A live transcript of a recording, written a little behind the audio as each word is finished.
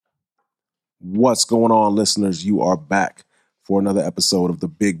What's going on, listeners? You are back for another episode of the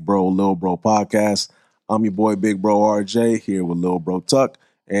Big Bro, Lil Bro podcast. I'm your boy, Big Bro RJ, here with Lil Bro Tuck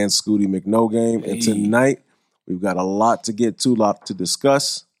and Scooty McNoGame. Hey. And tonight, we've got a lot to get to, a lot to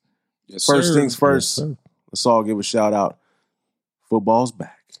discuss. Yes, first sir. things first, let's all give a shout out. Football's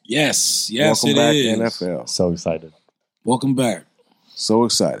back. Yes, Welcome back, is. NFL. So excited. Welcome back. So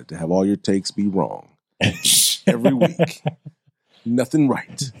excited to have all your takes be wrong every week. Nothing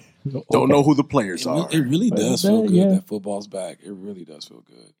right. Don't know who the players are. It really does feel good that football's back. It really does feel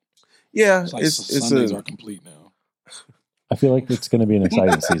good. Yeah. It's like Sundays are complete now. I feel like it's going to be an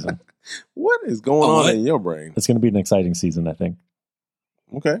exciting season. What is going on in your brain? It's going to be an exciting season, I think.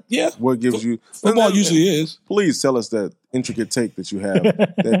 Okay. Yeah. What gives you... Football usually is. Please tell us that intricate take that you have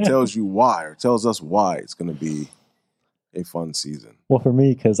that tells you why, or tells us why it's going to be a fun season. Well, for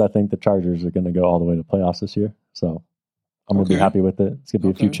me, because I think the Chargers are going to go all the way to playoffs this year. So I'm going to be happy with it. It's going to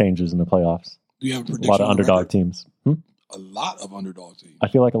be a few changes in the playoffs. Do you have a prediction? A lot of underdog teams. A lot of underdog teams. I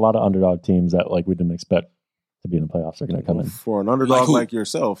feel like a lot of underdog teams that we didn't expect to be in the playoffs are going to come in. For an underdog like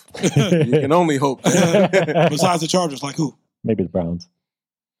yourself, you can only hope. Besides the Chargers, like who? Maybe the Browns.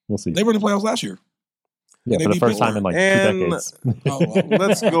 We'll see. They were in the playoffs last year. Yeah, for the first time in 2 decades.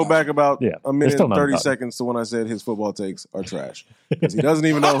 Let's go back about a minute and 30 seconds seconds to when I said his football takes are trash. Because he doesn't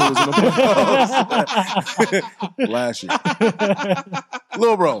even know who was in the playoffs last year.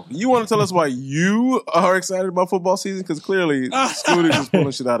 Lil Bro, you want to tell us why you are excited about football season? Because clearly Scooty is pulling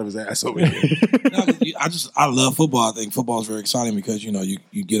shit out of his ass over here. I love football. I think football is very exciting because, you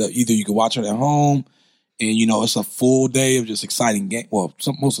get up, either you can watch it at home, and, it's a full day of just exciting game. Well,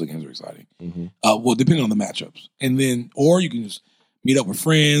 most of the games are exciting. Mm-hmm. Well, depending on the matchups. And then, or you can just meet up with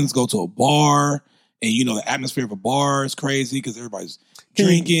friends, go to a bar, and, the atmosphere of a bar is crazy because everybody's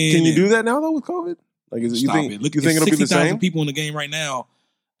drinking. Can you do that now, though, with COVID? Like, is it, you think it'll be the same? People in the game right now.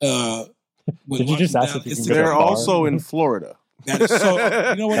 Did you just ask if you can go to a They're bar? also in Florida. That is so.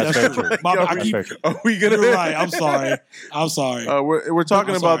 You know what? That's true. Are we gonna? You're right. I'm sorry. We're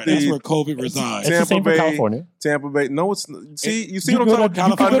talking about that's where COVID resides. It's the same for California. Tampa Bay. No, it's you see what I'm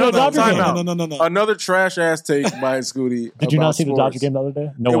talking about? No. Another trash ass take by Scooty. Did you not see the Dodger game the other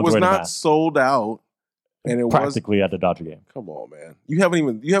day? No, it was not sold out, and it practically at the Dodger game. Come on, man. You haven't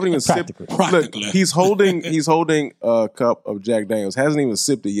even sipped. Look, he's holding a cup of Jack Daniels. Hasn't even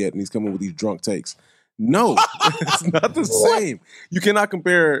sipped it yet, and he's coming with these drunk takes. No, it's not the same. You cannot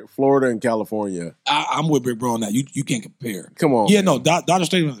compare Florida and California. I'm with Big Bro on that. You can't compare. Come on. Yeah, no, Dodger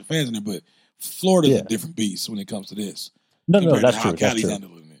Stadium has the fans in there, but Florida's a different beast when it comes to this. No, that's true. Cali's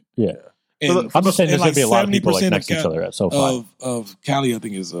handling it. Yeah. And I'm just saying there's going to be a lot of people next to each other at SoFi. Of Cali, I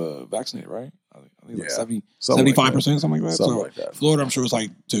think, is vaccinated, right? I think like 75%, something like that. Something like that. Florida, I'm sure it's like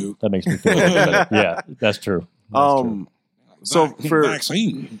 2. That makes me feel better. Yeah, that's true. So for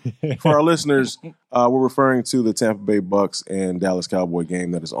vaccine. our listeners, we're referring to the Tampa Bay Bucks and Dallas Cowboy game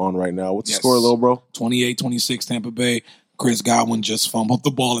that is on right now. What's the score, Lil Bro? 28-26 Tampa Bay. Chris Godwin just fumbled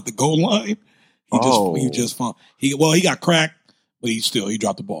the ball at the goal line. He just fumbled. He got cracked, but he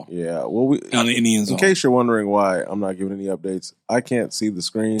dropped the ball. Yeah. Well, in the end zone. In case you're wondering why I'm not giving any updates, I can't see the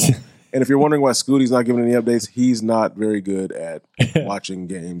screen. And if you're wondering why Scooty's not giving any updates, he's not very good at watching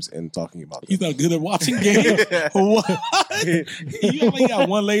games and talking about them. He's not good at watching games? What? You only got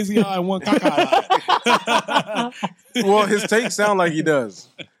one lazy eye and one cockeyed eye. Well, his takes sound like he does.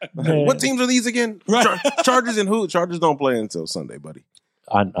 What teams are these again? Right. Chargers and who? Chargers don't play until Sunday, buddy.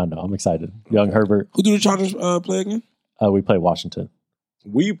 I know. I'm excited. Young Herbert. Who do the Chargers play again? We play Washington.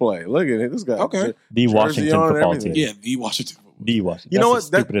 We play. Look at it. This guy. Okay. The Washington football team. Yeah, the Washington football. The Washington. You know what? That's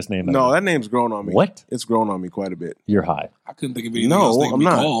the stupidest name ever. No, that name's grown on me. What? It's grown on me quite a bit. You're high. I couldn't think of anything else they could be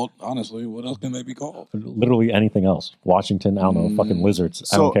called. Honestly, what else can they be called? Literally anything else. Washington, I don't know, fucking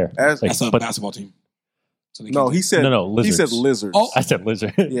Lizards. I don't care. That's a basketball team. So he said lizards. He said lizards. Oh, I said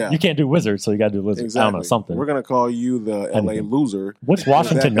lizard. Yeah. You can't do wizards, so you got to do lizards. Exactly. I don't know, something. We're going to call you the LA loser. What's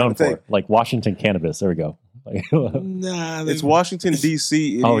Washington known for? Like Washington cannabis. There we go. Nah, it's Washington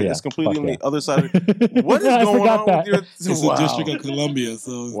D.C. Oh, yeah. It's completely on the other side. What is going on with your? It's the District of Columbia.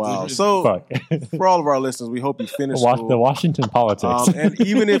 So wow. So for all of our listeners, we hope you finish school. The Washington politics. And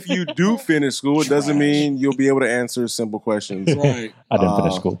even if you do finish school, it doesn't mean you'll be able to answer simple questions. Right. I didn't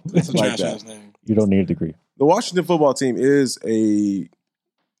finish school. It's a trash ass name. You don't need a degree. The Washington football team is it's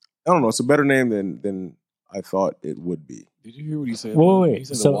a better name than I thought it would be. Did you hear what he said? Wait. He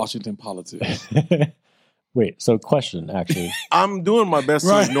said the Washington politics. Wait, so question, actually. I'm doing my best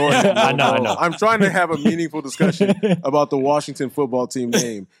to ignore him. I know. I'm trying to have a meaningful discussion about the Washington football team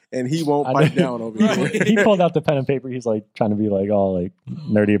name, and he won't bite down over here. He pulled out the pen and paper. He's like trying to be like all like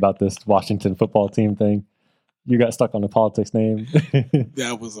nerdy about this Washington football team thing. You got stuck on the politics name.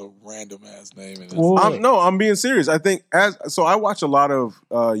 That was a random ass name. I'm being serious. I think so I watch a lot of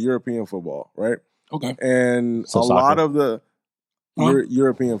European football, right? Okay. And so lot of the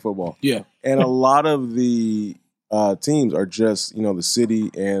European football. Yeah. And a lot of the teams are just, the city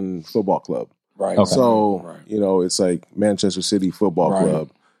and football club. Right. Okay. So, it's like Manchester City Football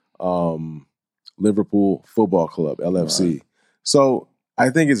Club, Liverpool Football Club, LFC. Right. So I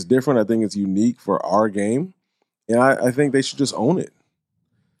think it's different. I think it's unique for our game. And I think they should just own it.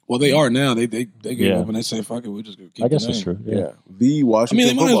 Well, they are now. They get up and they say, "Fuck it, we just go keep." I guess the that's name. true. Yeah. The Washington.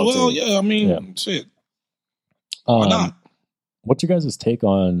 They might as well. Team. Yeah, I mean, shit. Why not? What's your guys' take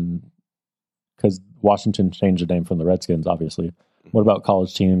on? Because Washington changed the name from the Redskins, obviously. What about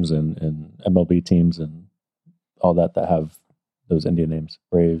college teams and MLB teams and all that have those Indian names?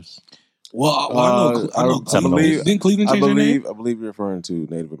 Braves. Well, I know. Didn't Cleveland change their name? I believe you're referring to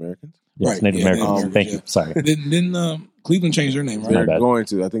Native Americans. Yes, right. Native Americans. Thank you. Sorry. Didn't Cleveland change their name? Right. They're going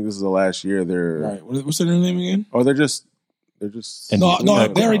to. I think this is the last year. They're right. What's their name again? Oh, they're just. No,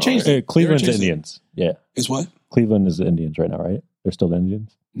 they already changed it. Cleveland's Indians. Yeah. It's what? Cleveland is the Indians right now, right? They're still the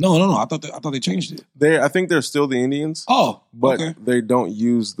Indians. No. I thought they changed it. I think they're still the Indians. Oh, but they don't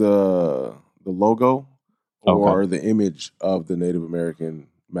use the logo or the image of the Native American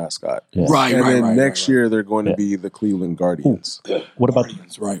mascot. Yeah. Right. And then next year they're going to be the Cleveland Guardians. Ooh. What about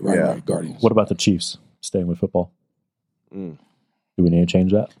Guardians? Right. Guardians. What about the Chiefs? Staying with football. Do we need to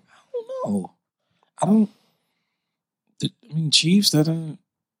change that? I don't know. Chiefs. I don't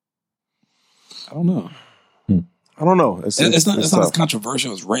know. I don't know. It's not as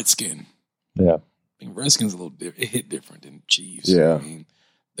controversial as Redskin. Yeah. I mean, Redskins a little different. It hit different than Chiefs. Yeah. I mean,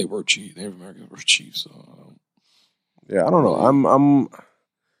 they were Chiefs. Native Americans were Chiefs. So I don't know.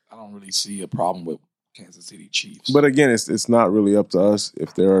 I don't really see a problem with Kansas City Chiefs. But again, it's not really up to us.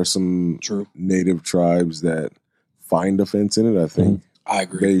 If there are some native tribes that find offense in it, I think I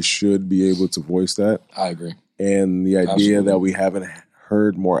agree. They should be able to voice that. I agree. And the idea that we haven't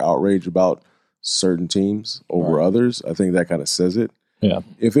heard more outrage about certain teams over others, I think that kind of says it. Yeah.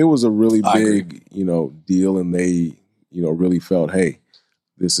 If it was a really big, deal and they, really felt, hey,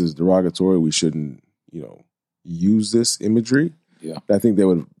 this is derogatory, we shouldn't, use this imagery. Yeah. I think they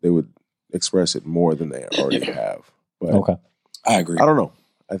would express it more than they already have. But I agree. I don't know.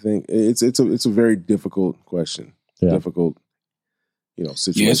 I think it's a very difficult question. Yeah. Difficult,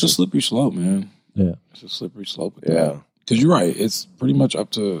 situation. Yeah, it's a slippery slope, man. Yeah. It's a slippery slope. Yeah. Because you're right. It's pretty much up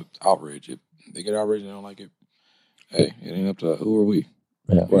to outrage. If they get outraged and they don't like it, hey, it ain't up to who are we?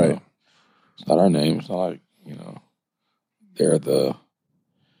 Yeah. Right. It's not our name. It's not like, they're the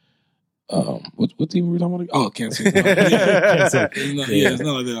what team were we talking about? Oh, Kansas City. It's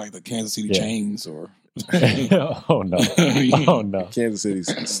not like they're like the Kansas City Chains or Oh no. Kansas City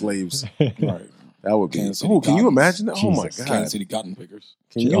slaves. Right. That would be. Kansas Oh, City can you Cottons. imagine that? Jesus. Oh my god. Kansas City cotton pickers.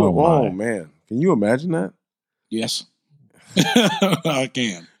 Can you? Oh man. Can you imagine that? Yes. I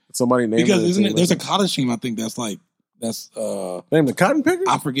can. Somebody named because isn't it? There's a college team I think that's named the Cotton Pickers.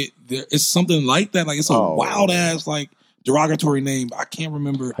 I forget. It's something like that. Like it's a wild ass derogatory name. I can't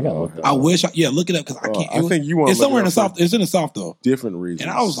remember. I gotta look that I up. wish. Yeah, look it up because I can't. I think you want. It's somewhere in the south. It's in the south though. Different reasons.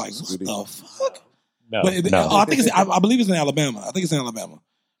 And I was like, what the fuck? No, I think it's. I believe it's in Alabama. I think it's in Alabama.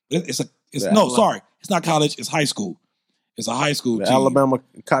 It's sorry. It's not college. It's high school. It's a high school team. Alabama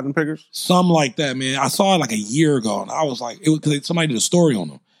Cotton Pickers? Something like that, man. I saw it like a year ago, and I was like, it was because somebody did a story on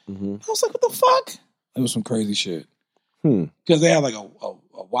them. Mm-hmm. I was like, what the fuck? It was some crazy shit. Because they had like a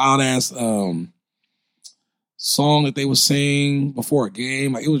wild ass song that they would sing before a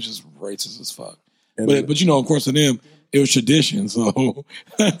game. Like it was just racist as fuck. But of course, to them, it was tradition. So,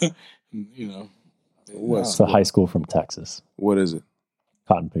 It's a high school from Texas. What is it?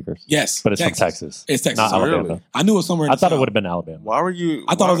 Cotton Pickers. Yes. But it's from Texas. It's Texas. Not Alabama. Really? I knew it was somewhere in the I thought South. it would have been Alabama. Why were you?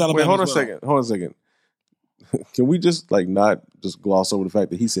 I thought it was Alabama. Wait, hold on a as second. Can we just not just gloss over the fact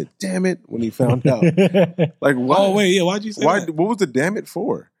that he said "damn it" when he found out? Like, why? Oh wait, yeah. Why'd you say that? What was the "damn it"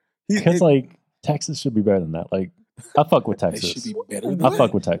 for? Because Texas should be better than that. Like, I fuck with Texas. It should be better than I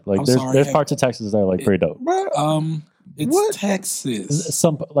fuck with Texas. Like, there's parts of Texas that are like very dope. It's What? Texas.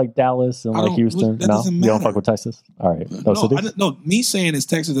 Some like Dallas and like Houston. That No, doesn't you don't matter. fuck with Texas. All right, those cities? No, me saying it's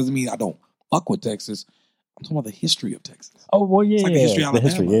Texas doesn't mean I don't fuck with Texas. I'm talking about the history of Texas. Oh well, yeah, It's like the history of the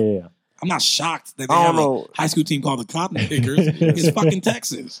history. Alabama. Yeah. I'm not shocked that they I have don't a know. high school team called the Cotton Pickers. It's fucking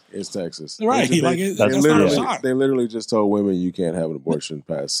Texas. It's Texas, Right. They, That's not a literally, shock. they literally just told women you can't have an abortion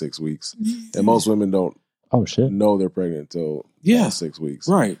past 6 weeks, and most women don't Oh shit. know they're pregnant until Yeah. 6 weeks.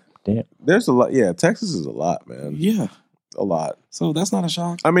 Right. Damn. There's a lot. Yeah, Texas is a lot, man. Yeah. A lot. So that's not a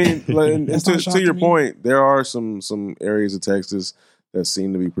shock. I mean, and That's not a shock to your to me. point, there are some areas of Texas that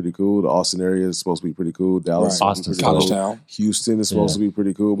seem to be pretty cool. The Austin area is supposed to be pretty cool. Dallas, Right. Austin's pretty College cool. town. Houston is supposed to be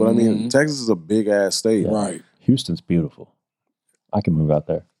pretty cool. But I mean, Texas is a big ass state. Yeah. Right. Houston's beautiful. I can move out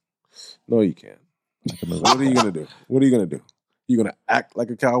there. No, you can't. I can move What are you gonna do? What are you gonna do? You gonna act like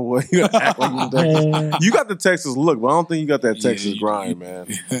a cowboy? You gonna act like you're from Texas? Yeah. You got the Texas look, but I don't think you got that Yeah, Texas grind, man.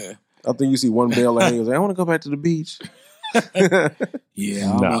 Yeah. I think you see one bale of hay and like, I want to go back to the beach.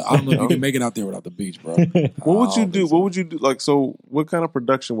 Yeah, No. I don't know if you can make it out there without the beach, bro. What would you I don't do? think so. What would you do? Like, so what kind of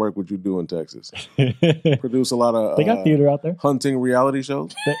production work would you do in Texas? Produce a lot of They got theater out there. hunting reality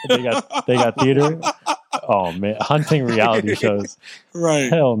shows? They got theater. Oh man, hunting reality shows.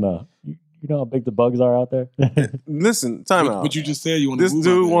 Right. Hell no. You know how big the bugs are out there. Listen, time out. But you just said you want to This move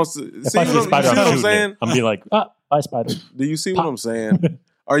dude out there. wants to If see I what see a I'm, spider, you see what I'm I'm shooting saying? it. I'm be like, bye spider. Do you see what I'm saying?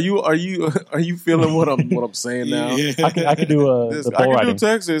 Are you feeling what I'm saying now? Yeah. I could do This- the I bull can riding, do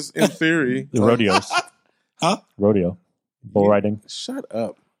Texas in theory. the rodeos, Huh? rodeo, bull riding. Shut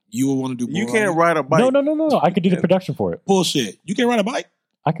up. You would want to do You bull can't riding? ride a bike. No. I could do the production for it. Bullshit. You can't ride a bike?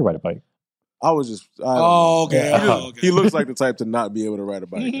 I could ride a bike. I was just. I don't Oh, know. okay. Yeah. He, just- Oh, okay. he looks like the type to not be able to ride a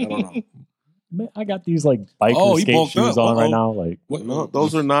bike. I don't know. Man, I got these like biker Oh, he skate bulked shoes up. on right Uh-oh. now. Like, What? No,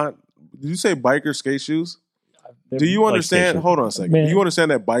 those are not. Did you say biker skate shoes? they're Do you like understand? skate shoes. Hold on a second. Man. Do you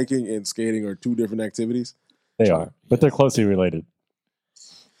understand that biking and skating are two different activities? They are, but they're closely related.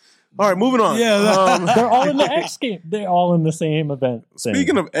 All right, moving on. Yeah, They're all in the X game. They're all in the same event. thing.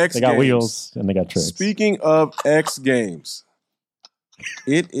 Speaking of X they got Games, wheels and they got tricks. Speaking of X Games,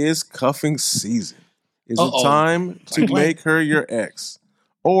 it is cuffing season. Is Uh-oh. it time to Clank, clank. make her your ex?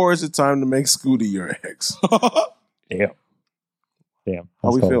 Or is it time to make Scooty your ex? Damn. How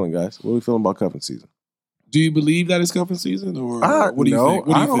That's we cold. feeling, guys? What are we feeling about cuffing season? Do you believe that it's cuffing season, or what do you no, think?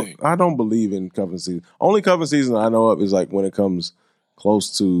 What do you think? I don't believe in cuffing season. Only cuffing season I know of is like when it comes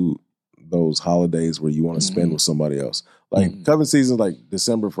close to those holidays where you want to spend with somebody else. Like cuffing season, is like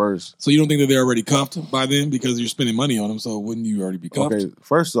December 1st. So you don't think that they're already cuffed by then because you're spending money on them? So wouldn't you already be cuffed? Okay,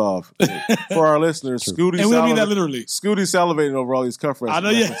 first off, for our listeners, Scooty And we don't mean that literally. Scooty's salivating over all these cuff I know,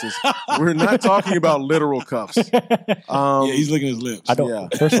 yeah. references. We're not talking about literal cuffs. Yeah, he's licking his lips. I don't.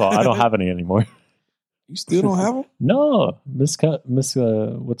 Yeah. First of all, I don't have any anymore. You still don't have them? No, Miss what's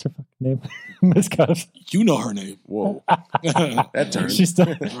her fucking name? Miss Cuff. You know her name. Whoa, that turned. She still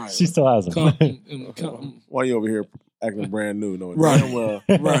Right. she still has them. Come. Why you over here acting brand new? Knowing Right. damn well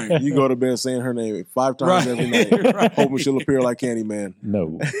Right. you go to bed saying her name 5 times Right. every night, Right. hoping she'll appear like Candyman.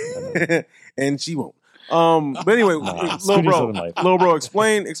 No. And she won't. But anyway, Nah, little Scooty's bro, living life. little bro,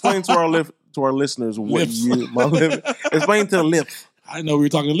 explain to our listeners what Lips. you explain to the lip. I didn't know we were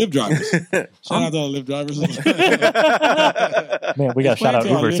talking to Lyft drivers. Shout out to all the Lyft drivers. Man, we got shout out Explain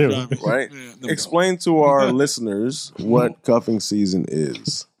to our Uber Lyft too. drivers. Right? Yeah, no, no. Explain to our listeners what cuffing season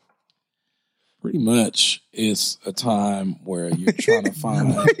is. Pretty much, it's a time where you're trying to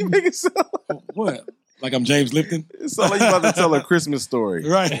find You make it sound what, like I'm James Lipton, like you're about to tell a Christmas story.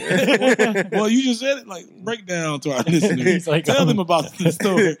 right? Well, you just said it. Like break down to our listeners. He's like, Tell them about the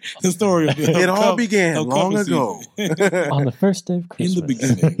story. The story of It all began of long cuffing ago. season. On the first day of In Christmas. the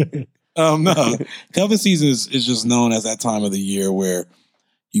beginning. No, cuffing season is just known as that time of the year where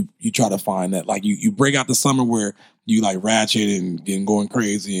you try to find that, like you break out the summer where you like ratchet and going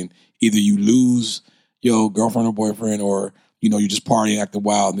crazy, and either you lose your girlfriend or boyfriend, or you're just partying, acting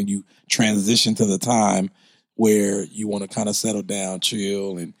wild, and then you transition to the time where you want to kind of settle down,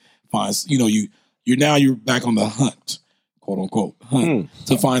 chill, and find you're back on the hunt, quote unquote hunt,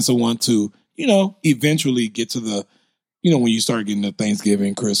 to find someone to eventually get to the when you start getting to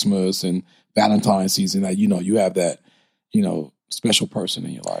Thanksgiving, Christmas, and Valentine's season, that you have that special person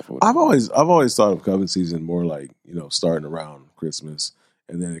in your life. Or I've whatever. always thought of cuffing season more like starting around Christmas,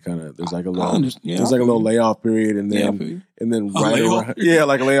 and then it kind of there's like a little there's like a little layoff period, and Yeah, I then feel you. and then A right layoff around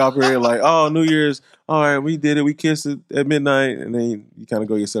like a layoff period, like New Year's, all right, we did it, we kissed it at midnight, and then you kind of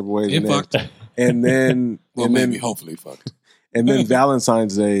go your separate ways, It fucked. and then Well, and maybe then hopefully fucked. and then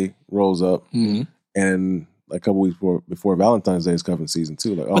Valentine's Day rolls up, Mhm. and like a couple weeks before Valentine's Day is cuffing season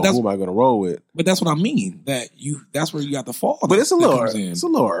too. Like, that's- who am I going to roll with? But that's what I mean. That's where you got the fall. But it's a that little comes in. it's a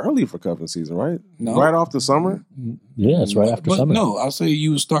little early for cuffing season, right? No. Right off the summer. Yeah, it's right after but summer. No, I'll say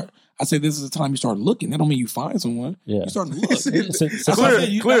you start. I say this is the time you start looking. That don't mean you find someone. Yeah. You start to look. It's- That's what I Clearly,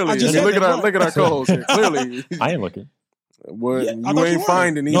 said. I clearly. just I mean, said that look at our co-host here. Clearly, I ain't looking. what, Yeah, I you thought ain't were.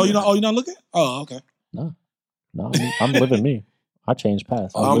 finding either. No, you're not. Oh, you're not looking. Oh, okay. No, I'm living me. I changed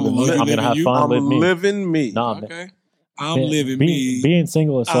past. I'm living gonna have you? fun. I'm Live me. living me. Nah, man. Okay. I'm living me. Being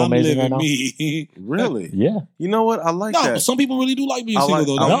single is so I'm amazing living right now. me. Really? Yeah, You know what? I like No, that. some people really do like being I single like-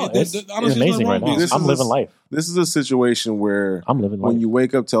 though. I no, like- it's amazing right now. This I'm is- living life. This is a situation where I'm living life. when you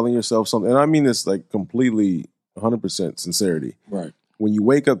wake up telling yourself something, and I mean this like completely 100% sincerity. Right. when you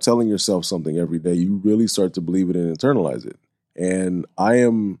wake up telling yourself something every day, you really start to believe it and internalize it. And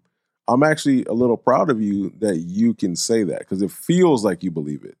I'm actually a little proud of you that you can say that because it feels like you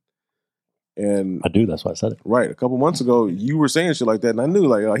believe it. And I do. That's why I said it. right, a couple months ago, you were saying shit like that, and I knew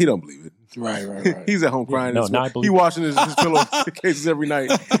like, oh, he don't believe it. Right. He's at home crying. No, now I believe he it. washing his pillowcases every night,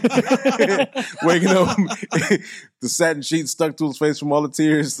 waking up, the satin sheet stuck to his face from all the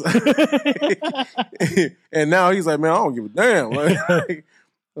tears. And now he's like, man, I don't give a damn. Like,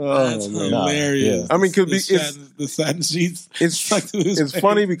 That's man. hilarious. I mean, 'cause the satin sheets. It's stuck to his it's face.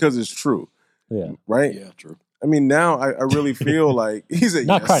 funny because it's true, Yeah. right? Yeah, true. I mean, now I really feel like he said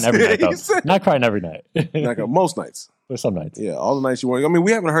Not yes. crying every night, though. He said- Not crying every night. like most nights. But some nights. Yeah, all the nights you want. I mean,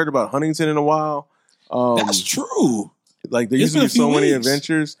 we haven't heard about Huntington in a while. That's true. Like there It's used to been be a few so many weeks.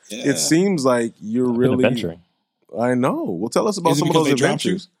 adventures. Yeah. It seems like you're I've been really adventuring. I know. Well, tell us about Is it some of because those they dropped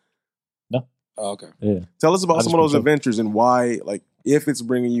you? adventures. Oh, okay. Yeah. Tell us I about just some of those been adventures and why, like, if it's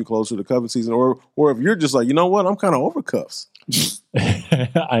bringing you closer to cuffing season, or if you're just like, you know what, I'm kind of over cuffs.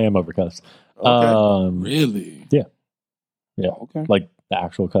 I am over cuffs. Okay. Really? Yeah. Yeah. Okay. Like the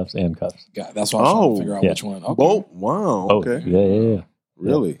actual cuffs and cuffs. God, that's why I was trying Oh. to figure out Yeah. which one. Okay. Both. Wow. Oh, Okay. yeah.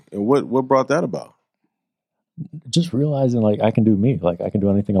 Really? And what brought that about? Just realizing like I can do me. Like I can do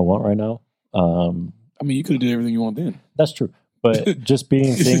anything I want right now. I mean, you could have did everything you want then. That's true. But just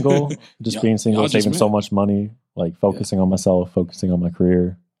being single, Y'all- being single, y'all just saving so met. much money, like focusing on myself, focusing on my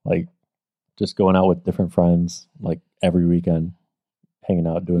career, like just going out with different friends, like every weekend, hanging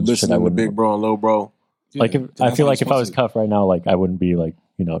out, doing shit I Listening to wouldn't. Big Bro and Low Bro. Like Yeah, if, I that's feel how like you're if I was supposed to. cuffed right now, like I wouldn't be like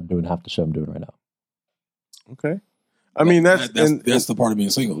doing half the shit I'm doing right now. Okay. I mean, that's the part of being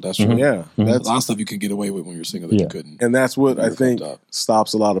single. That's true. Mhm. yeah. A That's lot of stuff you can get away with when you're single that Yeah. you couldn't. and that's what I You're think fucked up.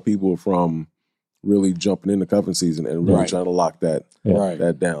 stops a lot of people from really jumping into cuffing season and really Right. trying to lock that Yeah. Right.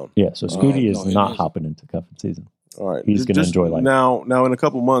 that down. Yeah, so Scooty no, is it not is. hopping into cuffing season. All right, He's gonna enjoy life. now. In a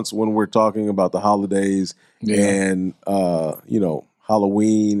couple months, when we're talking about the holidays Yeah. and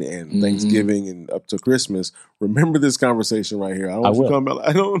Halloween and Mhm. Thanksgiving and up to Christmas, remember this conversation right here. I don't I want you will. talking about.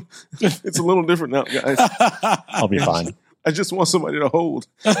 I don't. It's a little different now, guys. I'll be fine. I just want somebody to hold.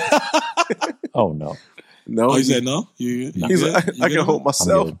 Oh no, No, Oh, you said no? You He's good? like, You I good can on hold it?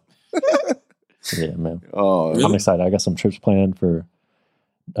 myself. I'm good. Yeah, man. Oh, Really? I'm excited. I got some trips planned for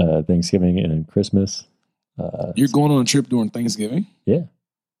Thanksgiving and Christmas. You're going on a trip during Thanksgiving? Yeah,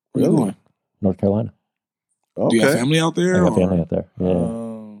 Where you Really? going? North Carolina. okay. Do you have family out I there? got family out there. Yeah.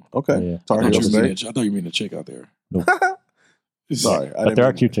 Okay. Yeah. I Tar thought Heels, you were babe. meeting a chick out there. Sorry, But there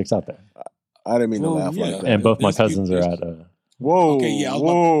are cute chicks out there, I didn't mean to Well, laugh yeah. like that. and both my That's cute. cousins are at Whoa. Okay, yeah, I was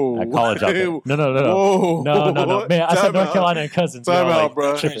whoa. college out there. No. Whoa. No. Man, I said Time North out. Carolina and cousins. Time y'all, out, like,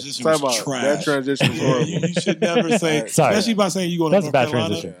 bro. tripping. Transition Time was out. trash. That transition was horrible. You should never say, Sorry. especially by saying you going That's to a North bad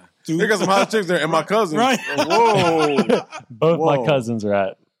Carolina. transition. Dude. They got some hot chicks there, and my cousins. Right. Whoa. Both Whoa. my cousins are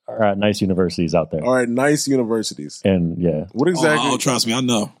at nice universities out there, All right, nice universities. and yeah, What exactly? Oh, trust me, I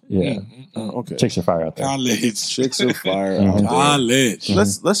know. yeah, Okay. chicks are fire out there. College. Chicks are fire Mhm. out there. College.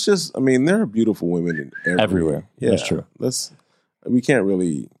 Let's just. I mean, there are beautiful women in Everywhere. That's true. We can't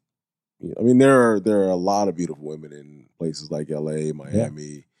really. I mean, there are a lot of beautiful women in places like L.A.,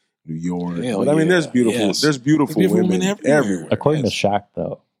 Miami, New York. Hell But I mean, there's yeah. beautiful. Yes. There's beautiful There's beautiful women women everywhere. everywhere. According Yes. to Shaq,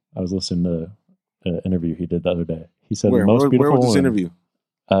 though, I was listening to an interview he did the other day. He said Where the most beautiful was this woman. interview?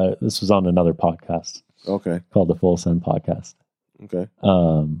 This was on another podcast Okay. called the Full Send Podcast. Okay.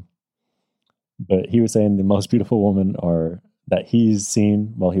 But he was saying the most beautiful women that he's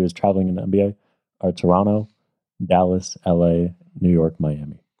seen while he was traveling in the NBA are Toronto, Dallas, LA, New York,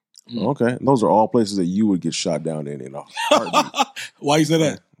 Miami. Okay. Those are all places that you would get shot down in a heartbeat. Why you say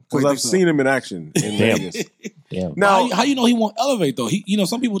that? Because Why you I've think so? seen him in action in Damn. Vegas. Damn. Now, how you know he won't elevate though?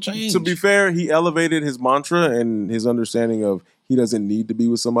 Some people change. to be fair, he elevated his mantra and his understanding of he doesn't need to be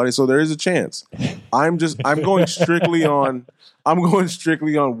with somebody. So there is a chance. I'm going strictly on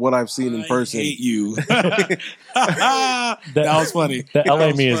what I've seen in person. I hate you. that was funny. The LA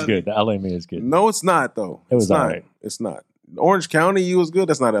was me is funny. good. The LA me is good. No, it's not though. It was it's not. alright. It's not. Orange County, you was good.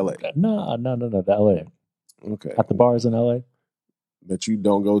 That's not LA. No. The LA. Okay. At the bars in LA, That you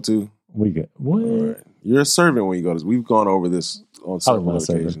don't go to. we good. What? All right. You're a servant when you go to. We've gone over this on several not a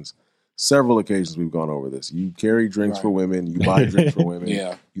servant. occasions. Several occasions we've gone over this. You carry drinks Right. for women. You buy drinks for women.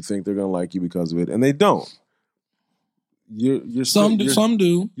 Yeah. You think they're gonna like you because of it, and they don't. You're Some still, do. Some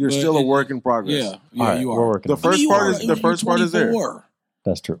do. You're but still a work in progress. Yeah. Yeah. All right, you we're are. working. The on it. first you part are. is the You're first part is there. 24.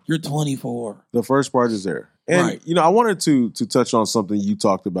 That's true. You're 24. The first part is there, and Right. I wanted to touch on something you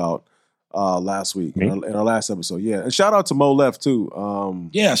talked about last week in our last episode. Yeah, and shout out to Mo Left too.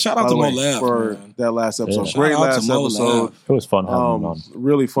 Shout out to Mo Left for that last episode. Yeah. Great last episode. It was fun having him on.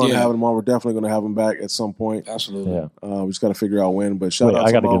 Really fun having him on. We're definitely going to have him back at some point. Absolutely. Yeah. We just got to figure out when. But shout out.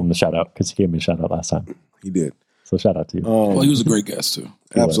 I got to give him the shout out because he gave me a shout out last time. He did. So shout out to you. Well, he was a great guest too.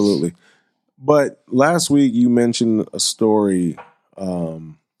 Absolutely. But last week you mentioned a story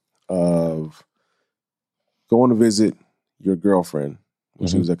of going to visit your girlfriend when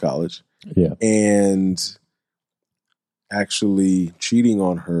she was at college. Yeah. And actually cheating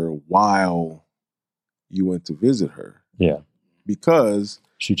on her while you went to visit her. Yeah. Because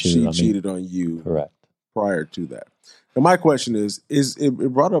she cheated on you. Correct. Prior to that. And my question is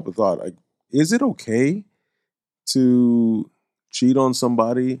it brought up a thought, like, is it okay to cheat on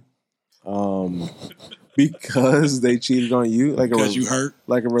somebody because they cheated on you? Like because you hurt?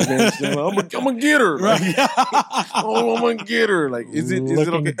 Like a revenge thing. I'm gonna get her. Right. I'm gonna get her. Like, is it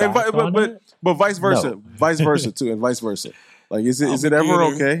okay? But vice versa. No. Vice versa too, and vice versa. Like, is it ever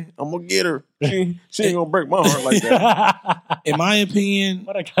okay? I'm gonna get her. She ain't gonna break my heart like that. In my opinion,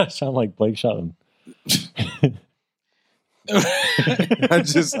 what I gotta sound like Blake Shelton. Don't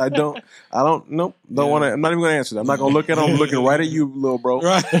want to. I'm not even going to answer that. I'm not going to look at him. I'm looking right at you, little bro.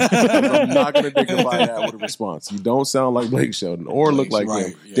 Right. I'm not going to dignify that with a response. You don't sound like Blake Shelton or look like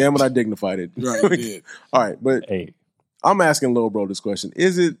him. Yeah. Damn it, I dignified it. Right. All right, but I'm asking little bro this question: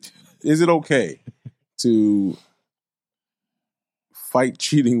 Is it okay to fight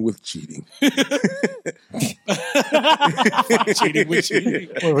cheating with cheating? Cheating with cheating.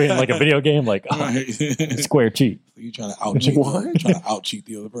 What are we in, like a video game? Like square cheat. You trying to out cheat? Trying to out cheat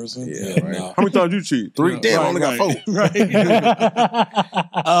the other person? Yeah, right. No. How many times you cheat? 3. Damn, I only got 4.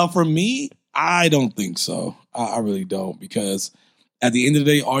 Right. For me, I don't think so. I really don't, because at the end of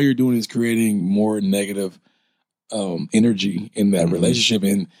the day, all you're doing is creating more negative energy in that relationship,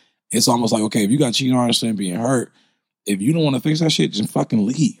 and it's almost like, okay, if you got cheating on and being hurt, if you don't want to fix that shit, just fucking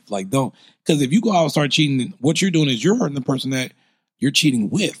leave. Like, don't. Because if you go out and start cheating, what you're doing is you're hurting the person that you're cheating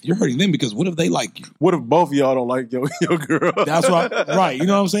with. You're hurting them, because what if they like you? What if both of y'all don't like your girl? That's right. You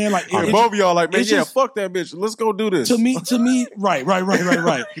know what I'm saying? Like, both of y'all like, man, fuck that bitch. Let's go do this. To me, right.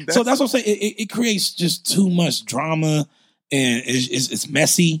 So that's what I'm saying. It creates just too much drama, and it's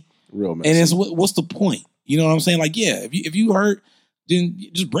messy. Real messy. And it's what's the point? You know what I'm saying? Like, yeah, if you hurt, then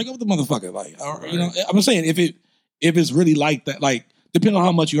just break up with the motherfucker. Like, you know, I'm saying if it's really like that, like, depending on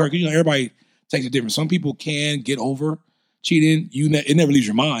how much you hurt, because, you know, everybody takes it different. Some people can get over cheating. It never leaves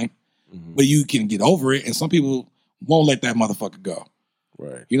your mind, but you can get over it. And some people won't let that motherfucker go.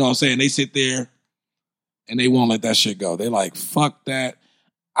 Right. You know what I'm saying? They sit there and they won't let that shit go. They like, fuck that.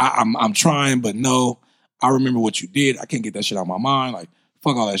 I'm trying, but no, I remember what you did. I can't get that shit out of my mind. Like,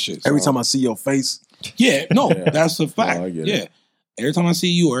 fuck all that shit. Every time I see your face. Yeah, no, that's a fact. No, I get it. Every time I see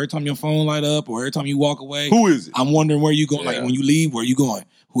you, or every time your phone light up, or every time you walk away, who is it? I'm wondering where you going. Like, when you leave, where you going?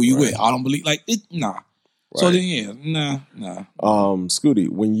 Who you with? I don't believe. Like, nah. Right. So then, nah. Scooty,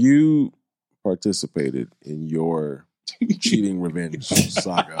 when you participated in your cheating revenge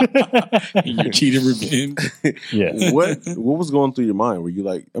saga, in your cheating revenge, what was going through your mind? Were you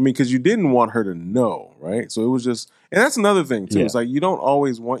like, I mean, because you didn't want her to know, right? So it was just, and that's another thing too. Yeah. It's like, you don't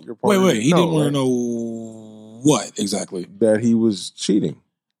always want your partner. Wait, he didn't want to know. What exactly? That he was cheating.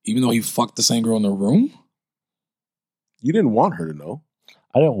 Even though he fucked the same girl in the room? You didn't want her to know.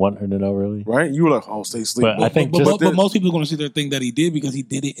 I didn't want her to know, really. Right? You were like, oh, stay asleep. But I think but most people are going to see their thing that he did, because he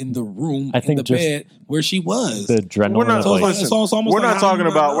did it in the room, in the bed where she was. The adrenaline. We're not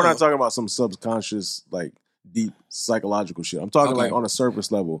talking about some subconscious, like, deep psychological shit. I'm talking like on a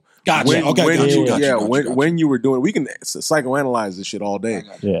surface level. Gotcha. When you were doing, we can psychoanalyze this shit all day.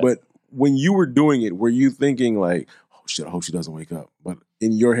 But when you were doing it, were you thinking like, oh shit, I hope she doesn't wake up? But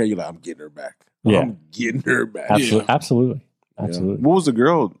in your head, you're like, I'm getting her back. I'm getting her back. Absolutely. What was the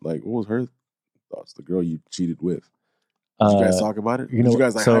girl like? What was her thoughts? The girl you cheated with? Did you guys talk about it? Did you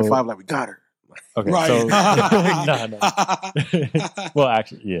guys like high five? Like, we got her. Okay, right. So no. Well,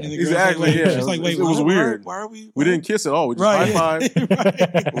 actually, yeah. Exactly. Yeah. It's like, wait, it was weird. Why are we? We didn't kiss at all. We just high five.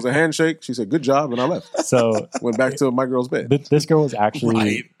 It was a handshake. She said, "Good job," and I left. So went back to my girl's bed. This girl was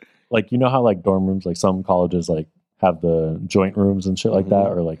actually like, you know how like dorm rooms, like some colleges like have the joint rooms and shit like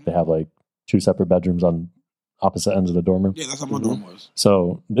that, or like they have like 2 separate bedrooms on opposite ends of the dorm room. Yeah, that's how my dorm was.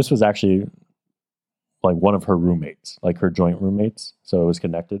 So this was actually like one of her roommates, like her joint roommates. So it was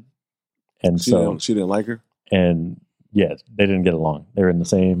connected. And she didn't like her? And yeah, they didn't get along. They were in the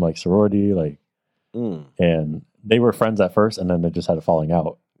same like sorority, like and they were friends at first, and then they just had a falling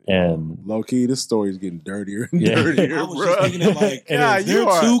out. And low key, this story is getting dirtier and Yeah. dirtier, I was bro. just thinking that, like, God, they're you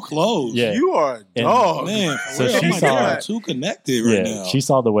are too close. Yeah. you are a And- dog. Man, for So real, she I'm like, saw- they're too connected right now. she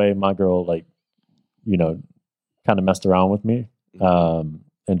saw the way my girl, like, you know, kind of messed around with me, and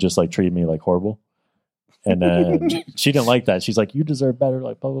just like treated me like horrible. And then she didn't like that. She's like, "You deserve better."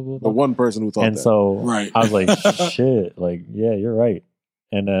 Like, blah blah blah. The blah. one person who thought And that. so Right. I was like, "Shit!" Like, yeah, you're right.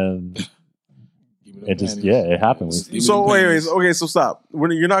 And then Give me them it just, panties. yeah, it happened. Give me So them wait, panties. okay, so stop.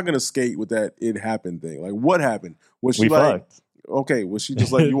 You're not gonna skate with that "it happened" thing. Like, what happened? Was she We like, fucked okay? Was she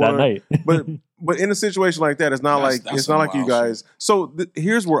just like you that want? night. But in a situation like that, it's not That's- like that's it's not some like you wild guys. So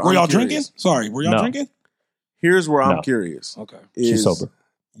here's where Were I'm y'all curious. drinking? Sorry, were y'all No. drinking? Here's where I'm No. curious. Okay. She's Is sober.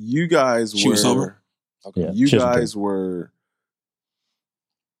 You guys She were was sober? Okay. Yeah, you she doesn't guys were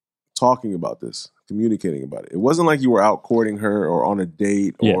talking about this, communicating about it. It wasn't like you were out courting her or on a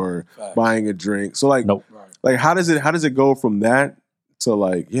date Yeah. or Facts. buying a drink. So like, Nope. Right. like how does it go from that to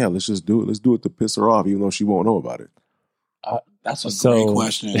like, yeah, let's just do it. Let's do it to piss her off, even though she won't know about it. That's a So- great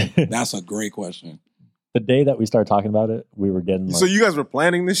question. That's a great question. The day that we started talking about it, we were getting like, So you guys were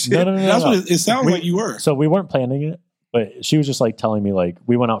planning this shit? no. That's what it sounds We- like you were. So we weren't planning it, but she was just like telling me, like,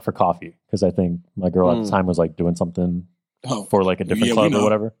 we went out for coffee because I think my girl at the time was like doing something Oh, for like a different yeah, we club know. or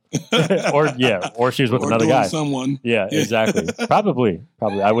whatever. or she was with or another doing guy. someone. Yeah, Yeah. exactly. Probably.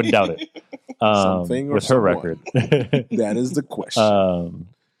 I wouldn't doubt it. Something or with her someone. record. That is the question.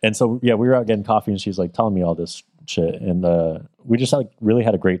 And so yeah, we were out getting coffee, and she's like telling me all this shit, and we just like really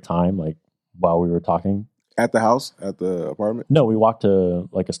had a great time, like while we were talking. At the house, at the apartment. No, we walked to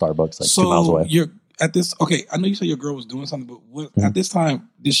like a Starbucks, like 2 miles away. You're at this. Okay, I know you said your girl was doing something, but Mm-hmm. at this time,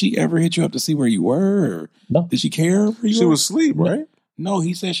 did she ever hit you up to see where you were? Or No. did she care where you She were? was asleep, right? No,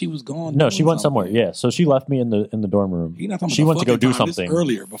 he said she was gone. No, doing she went somewhere. something. Yeah, so she left me in the dorm room. He not talking She about went to go fucking do time. This something.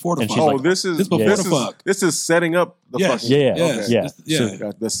 earlier before the And fuck. she's Oh, like- this is this before this the is fuck. this is setting up the Yes. fucking Yeah, Yes. yeah. This- yeah. So-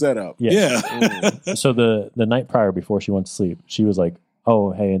 Got the setup. Yeah. Yeah. So the night prior, before she went to sleep, she was like,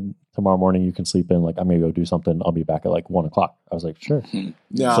 "Oh, hey, tomorrow morning you can sleep in. Like, I'm gonna go do something. I'll be back at like 1:00." I was like, "Sure."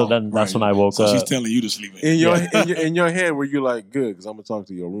 Now, So then that's Right. when I woke So up. she's telling you to sleep in. in your, Yeah. in your head, were you like, good, because I'm gonna talk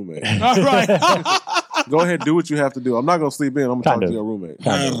to your roommate. All right. Go ahead, do what you have to do. I'm not gonna sleep in. I'm gonna talk Kind to of. your roommate.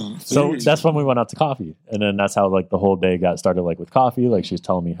 Kind of. So that's when we went out to coffee, and then that's how like the whole day got started. Like with coffee, like she's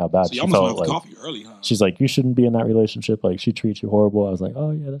telling me how bad So she you almost felt. went Like out to coffee early, huh? she's like, "You shouldn't be in that relationship. Like she treats you horrible." I was like, "Oh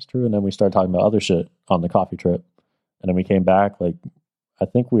yeah, that's true." And then we started talking about other shit on the coffee trip, and then we came back. Like I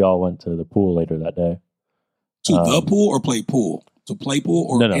think we all went to the pool later that day. To the pool or play pool? To play pool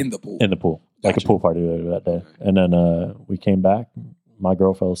or No. in the pool? In the pool, like Gotcha. a pool party later that day. And then we came back. My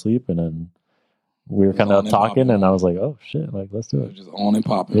girl fell asleep, and then we were was kind on of and talking, popping. and I was like, "Oh shit, like let's do It it." was just on and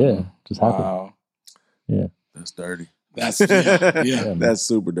popping. Yeah, just happened. Wow. That's dirty. That's yeah. Yeah. That's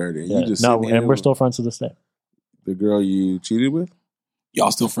super dirty. Yeah. You just No, sitting here and we're with still friends to this day. the girl you cheated with.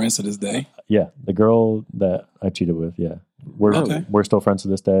 Y'all still friends to this day? Yeah, the girl that I cheated with. Yeah, we're Okay. we're still friends to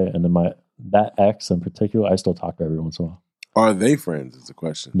this day. And then that ex in particular, I still talk to every once in a while. Are they friends? Is the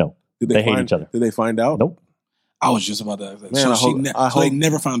question. No, Did they hate find, each other. Did they find out? Nope. I was just about to ask that. Man, so I hope- I so they hope-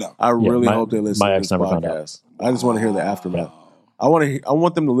 never found out. I really my- hope they listen my to ex this never found out. podcast. I just want to hear the aftermath. I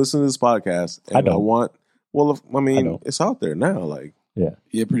want them to listen to this podcast. And I don't. want. Well, I mean, don't. it's out there now. Like, Yeah,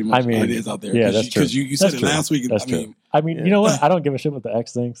 pretty much. I mean, it is out there. yeah, that's true. Because you said That's it true. last week. That's I true. mean, I mean, Yeah. you know what? I don't give a shit what the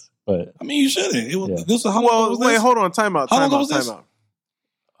ex thinks, but you shouldn't. It was, Yeah. This was how long well, was wait, this? hold on. Time out. How Time long out. was this? Time out.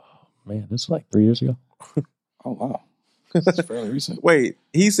 man, this was like 3 years ago. Oh wow, it's fairly recent. Wait,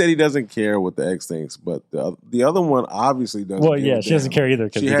 he said he doesn't care what the ex thinks, but the other one obviously doesn't. Well, give yeah, a she doesn't damn. care either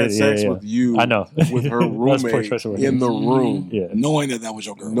because She he had did. sex yeah. with you. I know with her That's roommate Patricia. in the room, Yeah, Knowing that was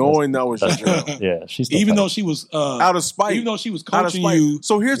your girl. knowing that was your that's girl, true. Yeah, she's still Even tight. though she was out of spite. even though she was Out of coaching spite. you.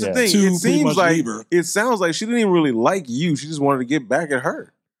 So here's the Yeah. thing: To it pretty seems much like leave her. it sounds like she didn't even really like you. She just wanted to get back at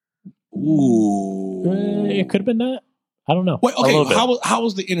her. Ooh. It could have been that. I don't know. Wait, A little okay. bit. How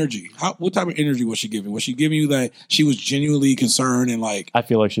was the energy? What type of energy was she giving? Was she giving you that she was genuinely concerned and like, I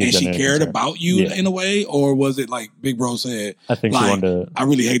feel like and she genuinely cared concerned. about you Yeah. in a way, or was it like Big Bro said, I think like, she wanted to. I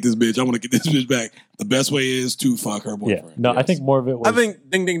really hate this bitch. I want to get this bitch back. The best way is to fuck her Yeah, boyfriend. no, I Yes. think more of it was. I think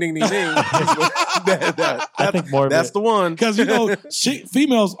ding ding ding ding ding. I think more of that's it. the one. because you know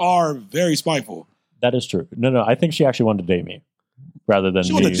females are very spiteful. That is true. No, I think she actually wanted to date me rather than She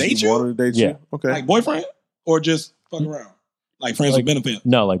me. wanted to date She you? wanted to date Yeah. you. Okay. Like boyfriend or just fuck around, like friends Like- with benefit.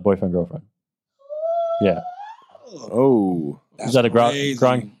 No, like boyfriend girlfriend. Yeah, Oh, That's is that a crazy.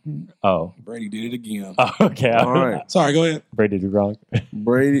 Gronk? Oh, Brady did it again. okay. all right. Sorry, go ahead. Brady did Gronk.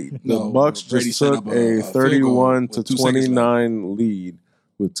 Brady, the No, Bucks Brady just set took up a a field 31 goal to with 2 seconds 29 lead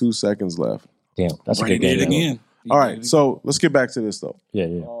with 2 seconds left. Damn, that's Brady a good game. did it though. again. He All did right, it so let's get back to this though. Yeah.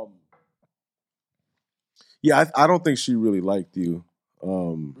 Yeah, I don't think she really liked you.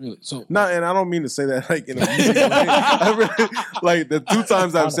 Really? So No, and I don't mean to say that like in a mean way. Like the 2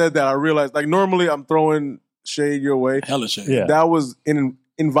 times I've said that, I realized like normally I'm throwing shade your way. hella shade. Yeah. That was in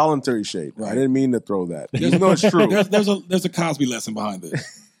involuntary shade. I Right. didn't mean to throw that, even though it's true. There's a Cosby lesson behind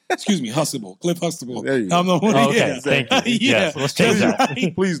this. Excuse me, Huxtable, Cliff Huxtable. There you go. I'm the one. Oh, okay, yeah. thank you. Yeah. Yes, let's change That's that.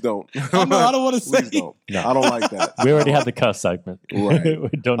 right. Please don't. I don't want to say. Please don't. No. I don't like that. We already had the cuss segment. Right. We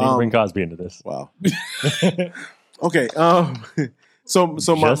don't need to bring Cosby into this. Wow. Okay. So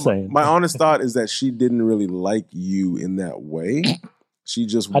Just saying. my honest thought is that she didn't really like you in that way. She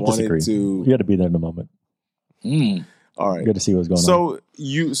just I wanted disagree. to. You had to be there in the moment. Mm. All right. Good to see what's going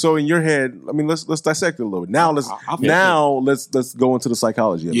on. So in your head, I mean, let's dissect it a little bit. Now let's go into the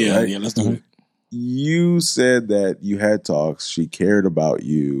psychology of it. Yeah, Right? yeah. Let's do it. You said that you had talks. She cared about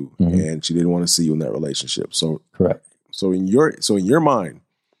you, Mhm. and she didn't want to see you in that relationship. So Correct. So in your mind,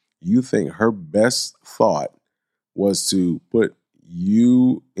 you think her best thought was to put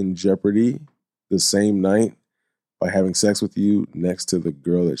you in jeopardy the same night by having sex with you next to the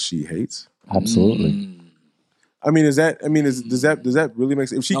girl that she hates? Absolutely. Mm. Does that really make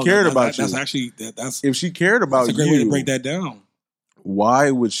sense? If she No, cared that- about that's you, actually that's if she cared about a great way to you, break that down.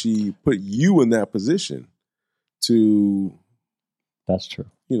 why would she put you in that position to, That's true.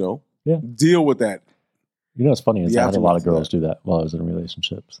 Yeah. deal with that? You know what's funny is The I had a lot of aftermath of girls do that while I was in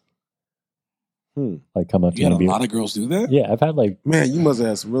relationships. Hmm. Like come up to You me had and a be lot of girls do that. yeah. I've had like Man, you must have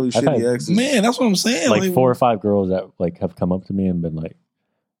had some really I've shitty had- exes. Man, that's what I'm saying. like 4 or 5 girls that like have come up to me and been like,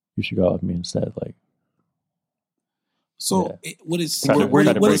 "You should go out with me instead." Like So Yeah. what it Try to what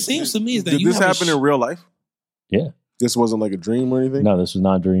break it seems to me is that Did you this have happen in real life? Yeah. This wasn't like a dream or anything? no, this was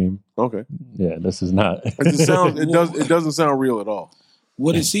not a dream. Okay. Yeah, this is not. It doesn't sound real at all.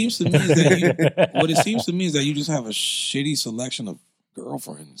 What it seems to me is that you just have a shitty selection of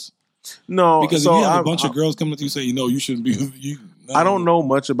girlfriends. No, Because so if you have I- a bunch of girls coming to you say, you shouldn't be. I don't know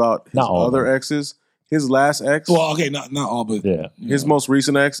much about his Not all of other them. exes. His last ex, Well, okay, not all, but Yeah. his most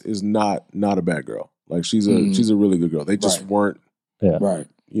recent ex, is not a bad girl. Like she's a really good girl. They just Right. weren't right,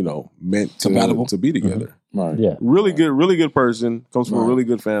 meant Compatible? to be together. right. Yeah, Really good person. Comes from a Right. really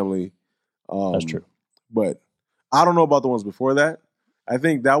good family. that's true. But I don't know about the ones before that. I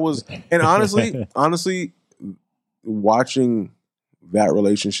think that was, and honestly, watching that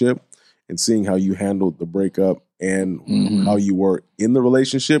relationship and seeing how you handled the breakup and Mhm. how you were in the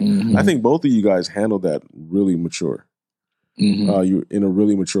relationship, Mhm. I think both of you guys handled that really mature. Mhm. You in a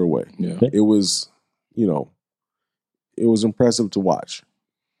really mature way. Yeah. It was, it was impressive to watch.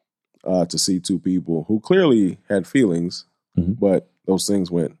 To see 2 people who clearly had feelings, Mhm. but those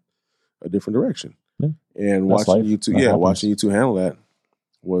things went a different direction. Yeah. And That's watching life. you two, That happens. watching you two handle that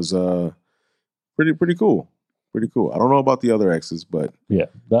was pretty cool. Pretty cool. I don't know about the other exes, but Yeah,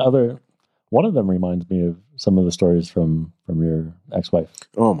 one of them reminds me of some of the stories from your ex-wife.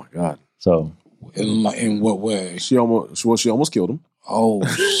 oh my god, So In what way? she almost killed him. Oh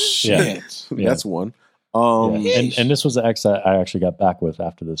shit! Yeah. That's one. yeah. and this was the ex that I actually got back with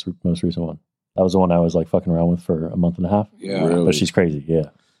after this most recent one. That was the one I was like fucking around with for a month and a half. Yeah. Really? But she's crazy. Yeah,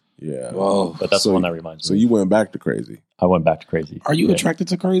 Yeah. Whoa. but that's So- the one that reminds So me. you went back to crazy. I went back to crazy. Are you Yeah. attracted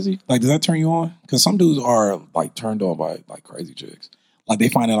to crazy? Like, does that turn you on? Because some dudes are like turned on by like crazy chicks. Like they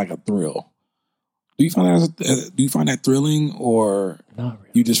find it like a thrill. Do you find that thrilling, or Not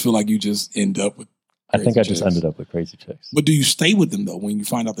really. you just feel like you just end up with? I think I crazy just chicks? ended up with crazy chicks. But do you stay with them though when you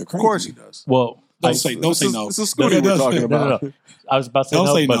find out they're Of crazy? course he does. Well, Don't say no. It's a Scooty No, we're talking no, about. no. I was about to say Don't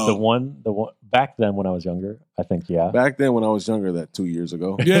no, say but no. the one back then when I was younger, I think yeah. Back then when I was younger, that 2 years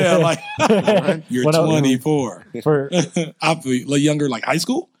ago. Yeah, like you're When I was- 24. For I feel like younger, like high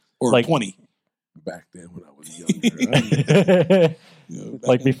school or Like- 20. Back then when I was younger.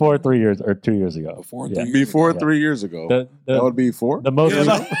 like before 3 years or 2 years ago. Before Yeah. 3 years Before ago. 3 years ago. The That would be 4? the most Yeah,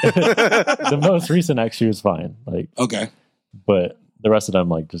 like- the most recent ex, she was fine. Like, Okay. but the rest of them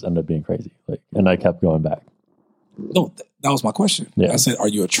like just ended up being crazy. Like, and I kept going back. No, that was my question. Yeah. I said, are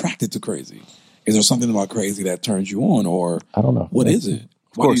you attracted to crazy? Is there something about crazy that turns you on, or I don't know. what is it?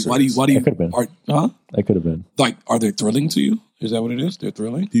 course Why do you? there Why do you? It could've been. Huh? I could have been. Like, are they thrilling to you? Is that what it is? They're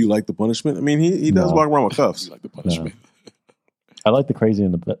thrilling. Do you like the punishment? I mean, he does No. walk around with cuffs. You like the punishment? I like the crazy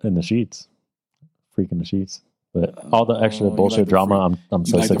in the sheets, freaking the sheets. But all the extra Oh, you bullshit like the drama, freak- I'm You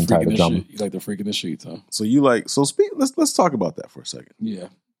so like sick the and tired freak of in the drama. shit. You like the freak in the sheets, huh? So you like let's talk about that for a second. Yeah.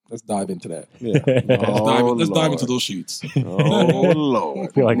 Let's dive into that. Yeah. Let's dive into Lord. those sheets. Oh Lord.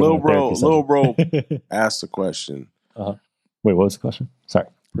 I feel like I'm Lil in a therapy bro session. asked a question Wait, what was the question? Sorry.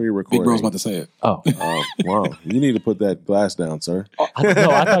 pre-recording. Big bro's about to say it. Oh, Wow. You need to put that glass down, sir. I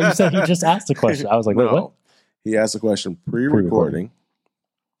thought you said he just asked the question. I was like, wait, No. what? He asked a question pre-recording.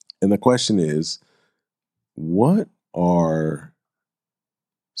 And the question is, what are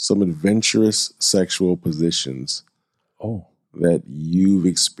some adventurous sexual positions that you've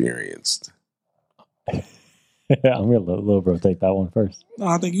experienced. I'm gonna let Lil Bro take that one first. No,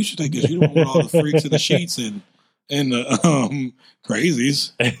 I think you should take this. You don't want all the freaks in the sheets and the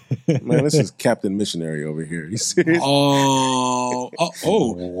crazies. Man, this is Captain Missionary over here. You serious?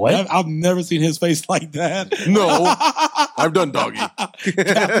 What? I've never seen his face like that. No, I've done doggy.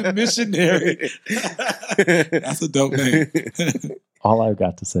 Captain Missionary. That's a dope name. All I've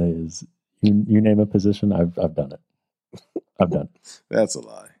got to say is, you name a position, I've done it. I've done it. That's a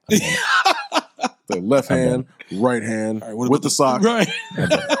lie. The left hand, right hand, Right, with the sock, Right.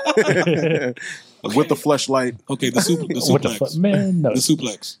 with the fleshlight. Okay, the suplex. Man, no. The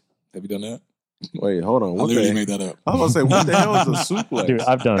suplex. Have you done that? Wait, hold on. I What literally the? made that up. I was gonna say, what the hell is a suplex? Dude,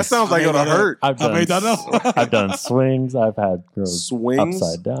 I've done. That sounds like it'll hurt. I've I done. made that up. I've done swings. I've had girls Swings?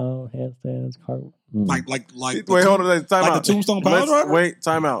 upside down, handstands, cartwheel. Like Wait, hold on. Time like out. the Tombstone Power Driver? Wait,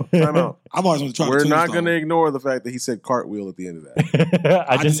 time out. Time out. I've always wanted to try We're the not Tombstone. going to ignore the fact that he said cartwheel at the end of that.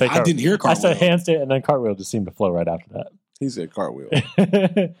 I did say. I didn't hear I said cartwheel. handstand, and then cartwheel just seemed to flow right after that. He said cartwheel.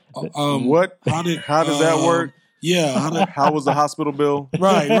 What? How does that work? Yeah. How was the hospital bill?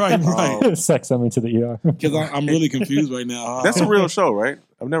 Right. Sex sent me to the ER. Because I'm really confused right now. That's a real show, right?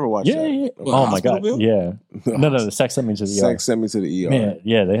 I've never watched Yeah, that. yeah. What, Oh my hospital god. bill? Yeah. No, the sex sent me to the ER. Sex sent me to the ER. Man,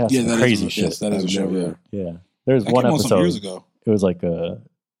 yeah, they have some that crazy is, shit. Yes, that is a I've show. never- Yeah. Yeah, there was That one came on some years episode. ago. It was like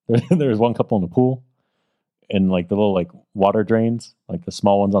there was one couple in the pool, and like the little like water drains, like the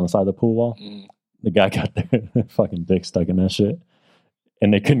small ones on the side of the pool wall. Mm. The guy got their fucking dick stuck in that shit,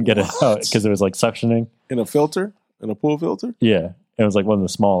 and they couldn't get it out because it was like suctioning. In a filter? In a pool filter? Yeah, it was like one of the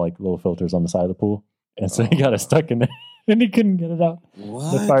small like little filters on the side of the pool, and so he got it stuck in there, and he couldn't get it out.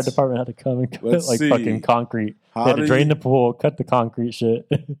 What? The fire department had to come and cut Let's like see. fucking concrete. How They had do to drain you- the pool, cut the concrete shit,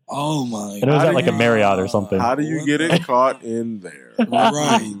 and Oh my! it was How at do like a you- Marriott or something. How do you get it caught in there?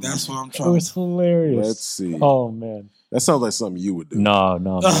 Right. That's what I'm It trying. was hilarious. Let's see. Oh man. That sounds like something you would do. No,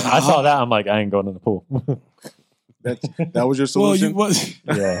 man. I saw that. I'm like, I ain't going in the pool. That was your Well, solution?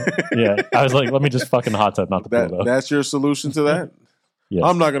 yeah. I was like, let me just fucking hot tub, not the pool though. That's your solution to that? Yes.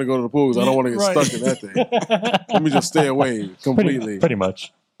 I'm not going to go to the pool because I don't want to get Right. stuck in that thing. Let me just stay away completely. pretty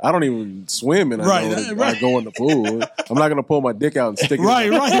much. I don't even swim and Right, I right. go in the pool. I'm not going to pull my dick out and stick it Right.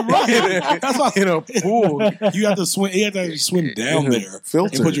 That's why in a pool, you have to swim. You have to actually swim down In a there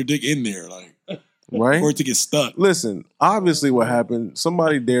filter. and put your dick in there, like right? for it to get stuck. Listen, obviously what happened,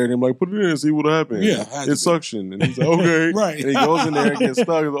 somebody dared him, like, put it in and see what happened. Yeah, had to It's be. suction. And he's like, okay. Right. And he goes in there and gets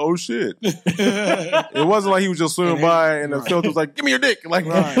stuck. He's like, oh, shit. It wasn't like he was just swimming And by and the right. filter was like, give me your dick. Like,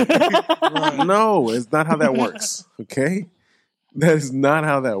 Right. no, it's not how that works. Okay? That is not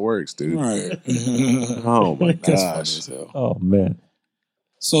how that works, dude. Right. Oh, my That's funny gosh. as hell. Oh man.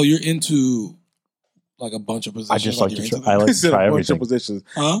 So you're into like a bunch of positions. I just like you're to into try. I that? like He to said a try bunch of everything. positions.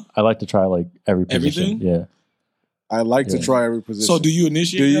 Huh? I like to try like every position. Everything? Yeah. I like to Yeah. try every position. So do you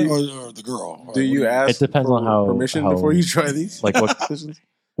initiate Do you- that or the girl? Or Do you what ask It depends for on how- permission how- before you try these? Like what- positions?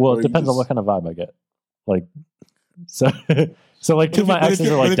 Well, Or it you depends on just- what kind of vibe I get. Like, so like two of my But if exes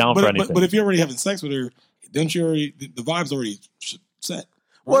you're- are like but if- down but- for but- anything. But if you're already having sex with her, don't you already the vibe's already set?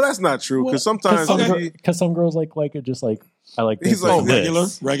 Well, that's not true because Well, sometimes okay. Because some girls like it just like I like He's this, like, Oh, like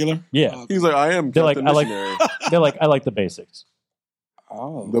this. regular. Yeah. Okay. he's like, I am They're like, Captain I like- Missionary. They're like I like the basics.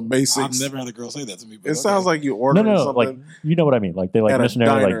 Oh, The basics. I've never had a girl say that to me. But It okay. sounds like you ordered No, something. like you know what I mean. Like they like At a missionary,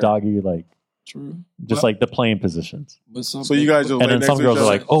 diner. like doggy, like true. just But- like the plain positions. But some, So you guys just And lay then next some to girls each are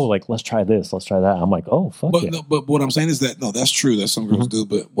other? like, oh, like let's try this, let's try that. I'm like, oh fuck But yeah. no, but what I'm saying is that no, that's true that some girls Mm-hmm.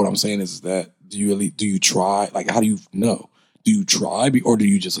 do. But what I'm saying is that do you try? Like, how do you know? Do you try or do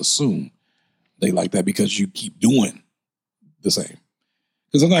you just assume they like that because you keep doing the same?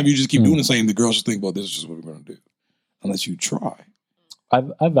 Because sometimes you just keep doing the same. The girls just think, well, this is just what we're going to do, unless you try.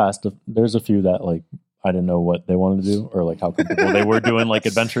 I've asked. There's a few that like I didn't know what they wanted to do or like how comfortable they were doing like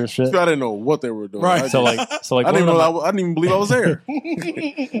adventurous shit. I didn't know what they were doing. Right. I, So like I didn't one, know. of them, I didn't even believe I was there.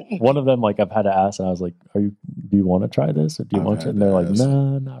 one of them like I've had to ask and I was like, do you want to try this or do you I've want to? had And they're to like, ask.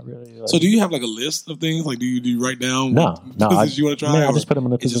 nah, not really. Like, So do you have like a list of things? Like, do you write down no, what no, positions you want to try? man, I or just put them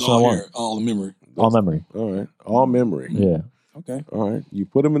in the it's just position I all want, here, all in memory. all memory. All right. All memory. Yeah, Okay. All right. You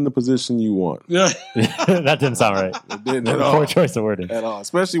put them in the position you want. Yeah. that didn't sound right. It didn't at all. Poor choice of wording. At all.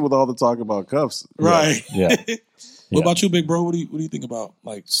 Especially with all the talk about cuffs. Right. Yeah. What about you, big bro? What do you think about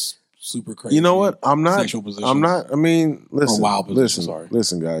like super crazy? You know what? I'm not. Sexual positions. I'm not. I mean, listen. wild positions, sorry.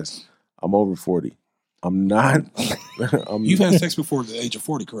 Listen, guys. I'm over 40. I'm not. You've had sex before the age of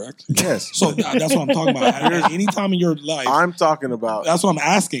 40, correct? Yes. So that's what I'm talking about. At any time in your life, I'm talking about. that's what I'm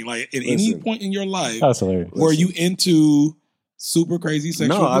asking. Like at any Listen. point in your life, That's hilarious. were you into super crazy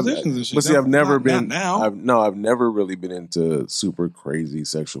sexual positions and shit. But see, I've never been. Not now. I've never really been into super crazy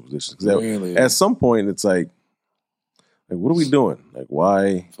sexual positions. 'Cause Really? at some point, it's like, what are we doing? Like,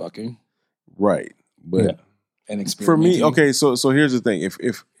 why? Fucking Right, but Yeah. and for me, okay. So here's the thing: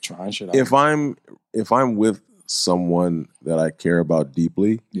 if trying shit out. if I'm with someone that I care about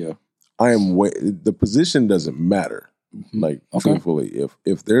deeply, yeah, I am. The position doesn't matter. Mhm. Like Okay. truthfully,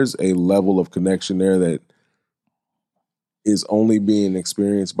 if there's a level of connection there that is only being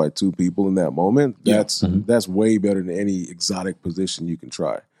experienced by two people in that moment, Yeah. that's way better than any exotic position you can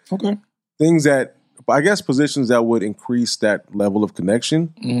try. Okay. Things that I guess positions that would increase that level of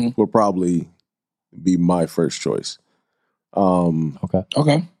connection Mhm. would probably be my first choice. Okay.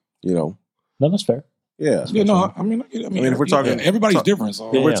 Okay. You know, No, that's fair. yeah. Yeah, no, I mean, if we're talking- everybody's different. So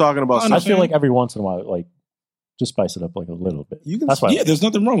If we're talking about, I I understand. feel like every once in a while, like, just spice it up like a little bit. You can- That's why. yeah, there's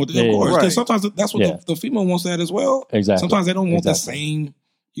nothing wrong with it, Yeah, of course. right. Because sometimes that's what Yeah. the female wants that as well. Exactly. Sometimes they don't want the Exactly. same,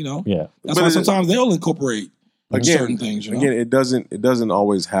 you know. Yeah. That's But why it- sometimes they'll incorporate again, certain things, you know. again, it doesn't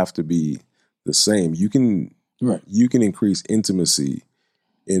always have to be the same. You can Right. increase intimacy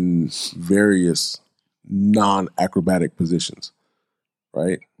in various non-acrobatic positions,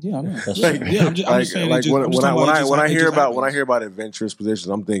 right? Yeah, I know. That's Yeah, true. yeah, I'm just saying. Like when I hear about it adventurous positions,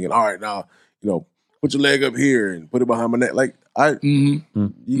 I'm thinking, all right, now put your leg up here and put it behind my neck. Like Mm-hmm.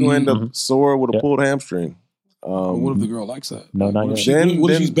 you gonna end up sore with a Yep. pulled hamstring. What if the girl likes that? No, Like, not what if yet. she, what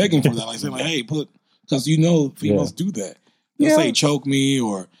if Then- she's begging for that? Like saying, like, hey, because females do that. They'll Yeah. say, choke me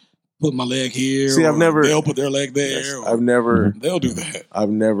or put my leg here. See, I've or never- They'll put their leg there. Or I've never, they'll do that. I've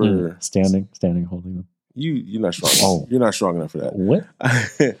never. Standing, holding them. You're not strong. Oh. You're not strong enough for that. What?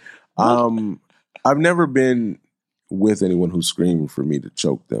 I've never been with anyone who screamed for me to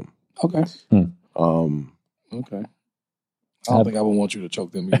choke them. Okay. Okay. I don't think I would want you to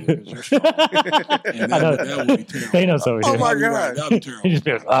choke them either. 'Cause you're strong. And I know. that would be terrible. Thanos over Oh here. my You're God. right. That'd be terrible. He just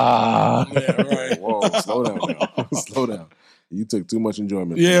be like, ah. Yeah, right. Whoa, slow down now. Slow down. You took too much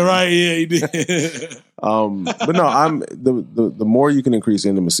enjoyment. Yeah, right. Yeah, he did. But no, I'm the more you can increase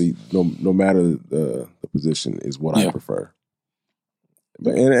intimacy, no matter the position, is what I Yeah. prefer.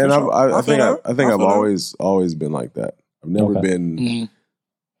 And sure. I think I I've feel always been like that. I've never Okay. been Mhm.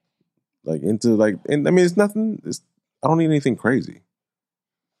 like into like. And I mean, it's nothing. I don't need anything crazy.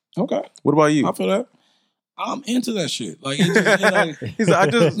 Okay. What about you? I feel that. I'm into that shit. Like, it just, like He's like,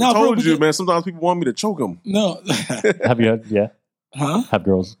 I just No, bro, told you, because- man. Sometimes people want me to choke them. no. Have you had, yeah? Huh? Have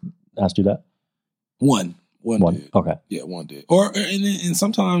girls asked you that? One One. did. Okay. Yeah, one did. And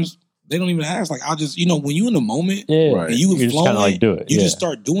sometimes they don't even ask. Like, I just, when you in the moment Yeah. Right. and you was just flowing, kind of like do it. you yeah. just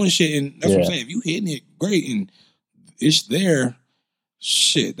start doing shit, and that's what I'm Yeah. saying. If you hitting it great and it's there,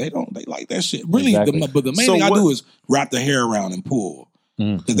 shit, they like that shit. Really, Exactly. but the main So thing I what- do is wrap the hair around and pull.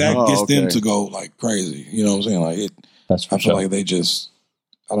 Mm. Because that Oh, gets them okay. to go like crazy. You know what I'm saying? Like it. That's for I feel sure. like they just,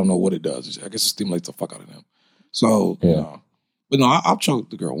 I don't know what it does. I guess it stimulates the fuck out of them. So, Yeah. but no, I've choked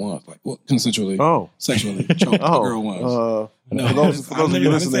the girl once, like consensually, Oh, sexually choked the girl once. for No, those I of you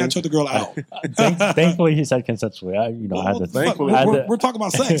didn't say I listening, choked the girl out. Thankfully, he said consensually. I had Well, to, Thankfully. I had we're, to, we're talking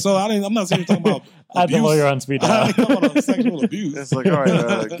about sex, so I'm not saying talking about I had the abuse. lawyer on speed I dial. ain't talking about sexual abuse. it's like, all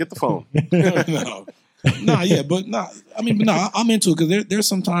right, get the phone. no, I'm into it because there's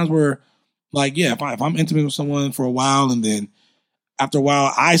some times where, like, yeah, if I'm intimate with someone for a while and then after a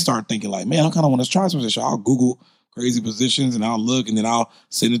while I start thinking like, man, I kind of want to try some position. I'll Google crazy positions and I'll look and then I'll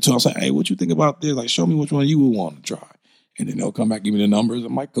send it to them. Say, hey, what you think about this? Like, show me which one you would want to try. And then they'll come back, give me the numbers.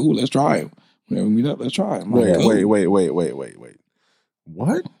 I'm like, cool, let's try it. Whenever we meet up, let's try it. I'm like, Wait, cool. wait.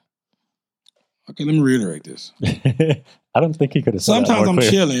 What? Okay, let me reiterate this. I don't think he could have said Sometimes that I'm more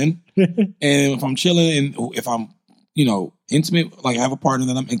clear. chilling, and if I'm chilling, and if I'm, intimate, like I have a partner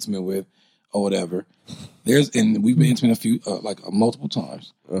that I'm intimate with, or whatever. And we've been intimate a few, multiple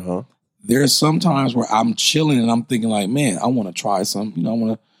times. Uh-huh. There's some times where I'm chilling and I'm thinking like, man, I want to try some, I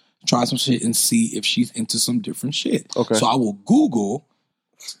want to try some shit and see if she's into some different shit. Okay. So I will Google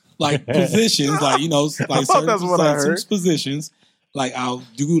like positions, like I thought that's what I heard. some positions. Like I'll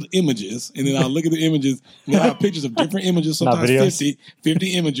Google images and then I'll look at the images and then I have pictures of different images, Not sometimes videos.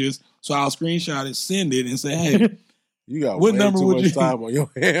 50 images. So I'll screenshot it, send it, and say, hey, You got What way number too would much you- time on your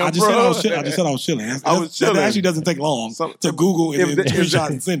hands, I just bro. said I was chilling. I just said I was chilling. I was chilling. That actually doesn't take long to Google and If then the- if screenshot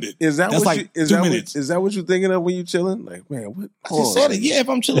the- and send it. Is that That's what like is 2 that minutes. What, is that what you're thinking of when you chilling? Like, man, what? I just said it. Yeah, if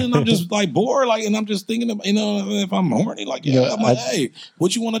I'm chilling and I'm just like bored, like, and I'm just thinking of, if I'm horny, like, yeah, I'm like, hey,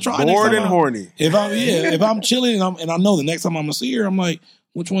 what you want to try? next Bored time and I- horny. If I'm chilling and I know the next time I'm gonna see her, I'm like,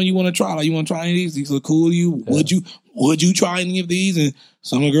 which one you want to try? Like, you want to try any of these? These look cool to you. Yeah. Would you try any of these? And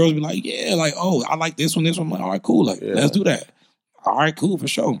some of the girls be like, yeah, like, oh, I like this one. I'm like, all right, cool. Like, Yeah. let's do that. All right, cool for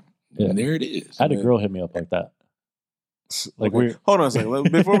sure. Yeah. And there it is. I had a Yeah. girl hit me up like that. Like Okay. Hold on a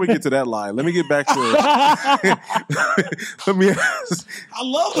second. Before we get to that line, let me get back to let me ask, I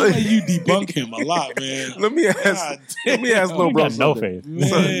love the way you debunk him a lot, man. let me ask Lil You Bro got no something. faith.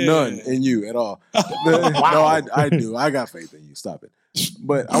 Man. None in you at all. No, I do. I got faith in you. Stop it.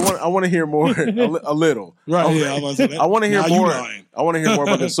 But I want to hear more a little. Right, yeah. I want to hear Now you more. lying. I want to hear more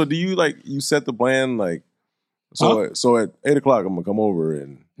about this. So do you you set the plan so at 8:00 I'm gonna come over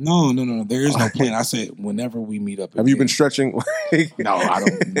and No. There is no plan. I said whenever we meet up. have you been stretching? No, I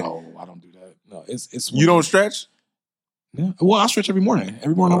don't. No, I don't do that. No, it's You don't stretch? Yeah. Well, I stretch every morning.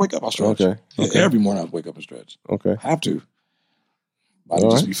 Every morning I wake up, I stretch. Okay. Yeah, Okay. every morning I wake up and stretch. Okay. I have to. Body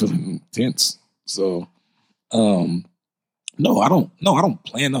All just right. be feeling tense. So, no, I don't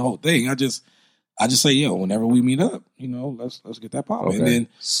plan the whole thing. I just say, yo, whenever we meet up, let's get that popping. Okay. And then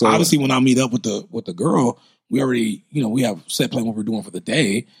So obviously when I meet up with the girl, we already, we have set plan what we're doing for the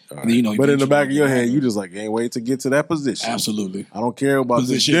day. all And then, right. But in the eventually back of we your get head, back. you just can't wait to get to that position. Absolutely. I don't care about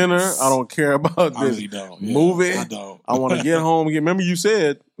Positions. this dinner. I don't care about I this really don't. Yeah, movie. I don't. I want to get home. Remember you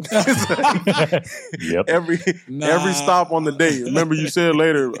said Yep. every stop on the date. Remember you said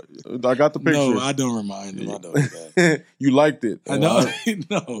later. I got the picture. No, I don't remind them. I don't do that. You liked it. I know.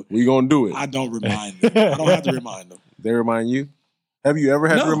 No, We gonna do it. I don't remind them. I don't have to remind them. They remind you. Have you ever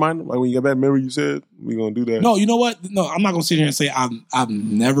had to No. remind them? Like when you get back, remember you said we gonna do that. No, you know what? No, I'm not gonna sit here and say I've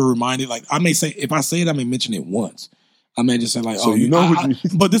never reminded. Like I may say, if I say it, I may mention it once. I may just say like, So oh, you know what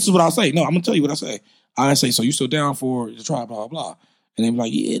you- but this is what I'll say. No, I'm gonna tell you what I say. I say, so you still down for to try blah blah blah, and they be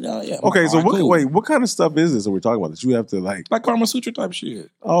like, yeah, no, yeah. I'm Okay, like, so all right, cool. what kind of stuff is this that we're talking about that you have to like? like Karma Sutra type shit.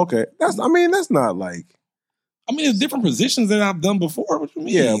 Oh, okay, that's not like. I mean, it's different positions that I've done before. What you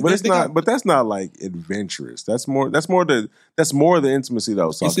mean? Yeah, but it's They not. got- But that's not like adventurous. That's more the intimacy that I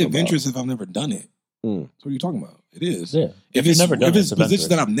was talking It's about. adventurous if I've never done it. Mm. So what are you talking about? It is. Yeah. If you've it's never done if it, it's positions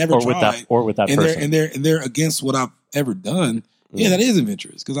that I've never or tried, with that and person. they're against what I've ever done. Yeah, that is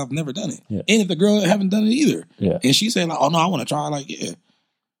adventurous because I've never done it. Yeah. And if the girl haven't done it either, Yeah. and she's saying like, "Oh no, I want to try," like, yeah,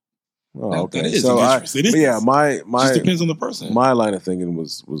 Oh, that okay, is so adventurous. It is. yeah, It my just depends on the person. my line of thinking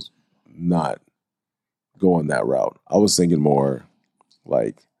was not going that route. I was thinking more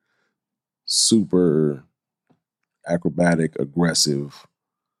like super acrobatic, aggressive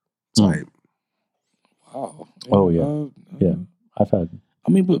type. Wow. Oh, yeah. Yeah. I've had.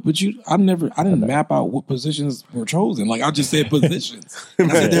 I mean, but I didn't map out what positions were chosen. Like I just said positions,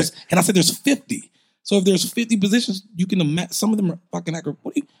 and I said there's 50. So if there's 50 positions, you can imagine some of them are fucking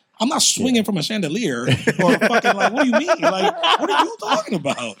acrobatic. I'm not swinging from a chandelier or fucking like. What do you mean? Like, what are you talking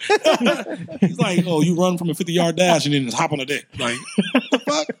about? He's like, oh, you run from a 50-yard dash and then just hop on a dick. Like, what the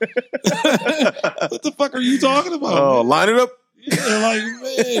fuck? What the fuck are you talking about? Oh, man? line it up. Yeah, like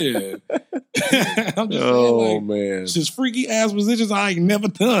man. I'm just Oh saying, like, man. it's just freaky ass positions I ain't never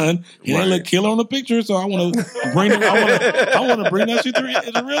done. He Right. ain't look killer on the picture, so I want to bring it. I want to bring that shit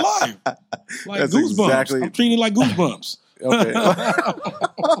into real life, like That's Goosebumps. exactly- I'm treating it like Goosebumps. Okay.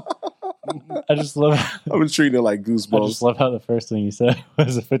 I just love. I've been treating it like I Goosebumps. just love how the first thing you said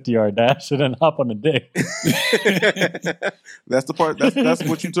was a 50-yard dash and then hop on a dick. That's the part. That's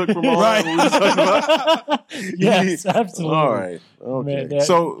what you took from all Right. that we were talking about. Yes, absolutely. All right. Okay. Man, that-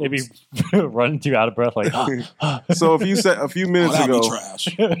 So maybe running too out of breath, like so if you said a few Oh, minutes that'd ago, be trash.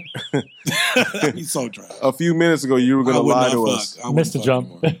 That'd be so trash. a few minutes ago you were going to lie to us. I wouldn't missed a fuck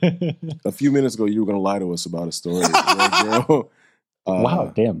jump. anymore. A few minutes ago you were going to lie to us about a story. Right, girl?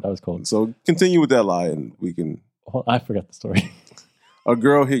 Wow, damn, that was cold. So continue with that lie, and we can. Well, I forgot the story. A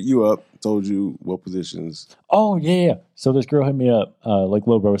girl hit you up, told you what positions. Oh yeah. So this girl hit me up, like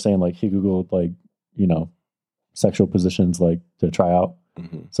Lil Bro was saying, like he Googled like, sexual positions like to try out.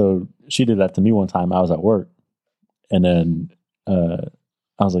 Mhm. So she did that to me one time. I was at work. And then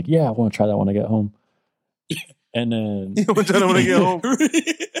I was like, yeah, I want to try that when I get home. And then You want to tell them when I get home?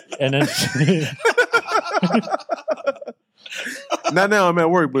 and then Not now. I'm at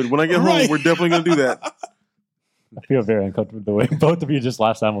work, but when I get home, Right. we're definitely going to do that. I feel very uncomfortable the way both of you just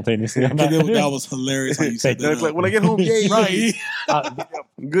laughed simultaneously. on that. That was hilarious how you said that. It's like when I get home, yay, Right.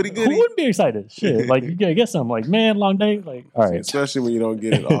 goody Who goody. wouldn't be excited? Shit. Like you get something like, man, long day. Like, all right. Especially when you don't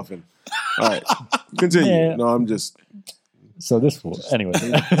get it often. All right, continue. Yeah. No, I'm just So this will anyway.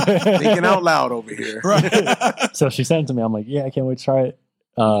 thinking out loud over here. Right. So she sent it to me. I'm like, yeah, I can't wait to try it.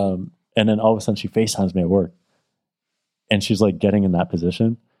 And then all of a sudden she FaceTimes me at work. And she's like getting in that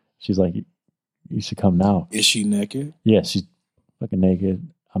position. She's like, you should come now. Is she naked? Yeah, she's fucking naked.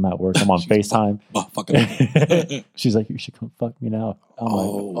 I'm at work. I'm on FaceTime. Fucking. She's like, you should come fuck me now. I'm Oh,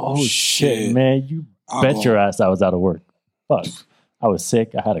 like, oh shit, shit. man. You I'll bet go. your ass I was out of work. Fuck. I was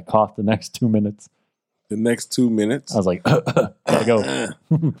sick. I had a cough the next 2 minutes. the next 2 minutes. I was like, gotta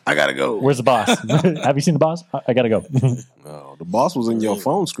go. I gotta go. Where's the boss? Have you seen the boss? I gotta go. No, the boss was in your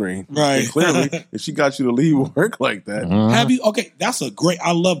phone screen. Right. Clearly, if she got you to leave work like that. Have you? Okay, that's a great.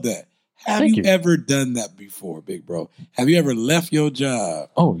 I love that. Have Thank you you. ever done that before, big bro? Have you ever left your job?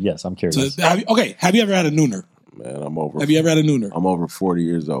 Oh, yes, I'm curious. Have you ever had a nooner? Man, I'm over. Have you ever had a nooner? I'm over 40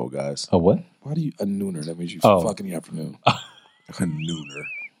 years old, guys. A what? Why do you a nooner? That means you Oh. fuck in the afternoon. A nooner.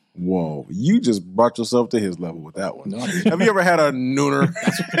 Whoa, you just brought yourself to his level with that one. No. Have you ever had a nooner?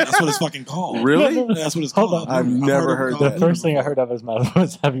 That's what it's fucking called. Really? That's what it's Hold called. on. I've never heard it The that. first thing I heard of his mouth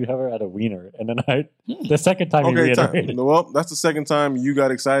was, "Have you ever had a wiener?" And then the second time he Okay, reiterated. well, that's the second time you got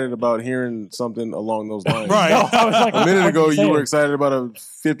excited about hearing something along those lines. Right. No, I was like, A minute what ago, are you were saying? excited about a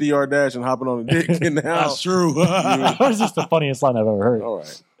 50-yard dash and hopping on a dick, and now, That's true. That was just the funniest line I've ever heard. all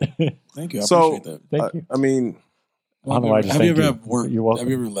right. Thank you. I So, appreciate that. Thank you. I mean, I don't know why I just have you thank ever you. have work? You're welcome. Have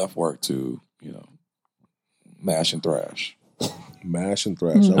you ever left work to mash and thrash? mash and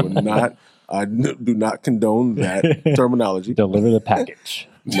thrash. I would not. Do not condone that terminology. Deliver the package.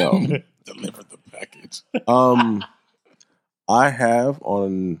 No. Deliver the package. I have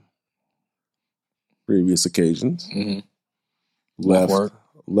on previous occasions Mhm.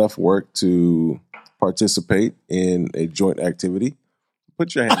 left work to participate in a joint activity.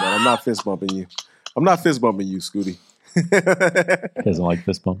 Put your hand down. I'm not fist bumping you. I'm not fist bumping you, Scooty. He doesn't like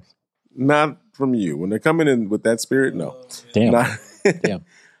fist bumps. Not from you. When they're coming in with that spirit, no. Damn. Not-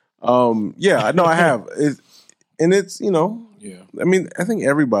 Damn. Yeah, no, I have. It's Yeah. I mean, I think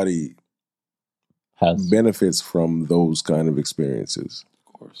everybody Has benefits from those kind of experiences,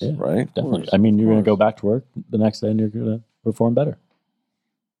 Of course. Yeah. right? definitely. I mean, you're going to go back to work the next day and you're going to perform better.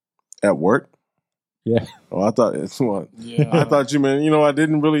 At work. Yeah. Oh, I thought it's what. Yeah. I thought you meant. I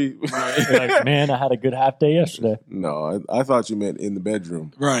didn't really. You're like, man, I had a good half day yesterday. No, I thought you meant in the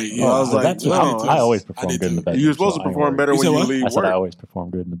bedroom. Right. Yeah. I was like, that's no, I always I perform did good in the too. bedroom. You're supposed so to I ain't perform worried. better You when said you what? leave I said I work. always perform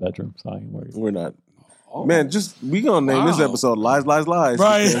good in the bedroom, so I ain't worried. We're not. Oh. Man, we gonna name this Wow. episode "Lies, Lies, Lies."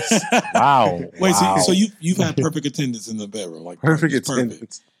 Right. because Wow. Wait. wow. So you've had perfect attendance in the bedroom, like Perfect it's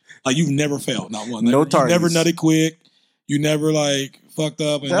attendance. Like you've never failed, not one. No You never tardies. nutted quick. You never like fucked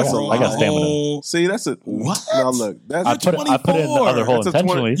up and That's never a on lie. I got a stamina. hole. See, that's a What? Now look, I that's put it in the other hole That's a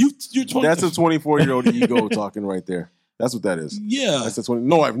 20 intentionally. You're 20. that's a 24-year-old ego talking right there. That's what that is. Yeah. That's a 20.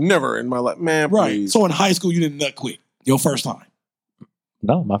 No, I've never in my life, man. Right. Please. So in high school, you didn't nut quick. Your first time.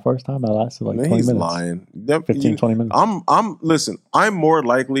 No, my first time I lasted like Man, 20 he's minutes. lying. 15, 20 minutes. Listen, I'm more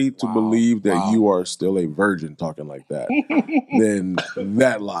likely to Wow. believe that Wow. you are still a virgin talking like that than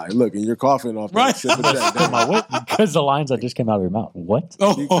that lie. Look, and you're coughing off Right. that sip of Jack Daniels. My what? Because the lines that just came out of your mouth. What?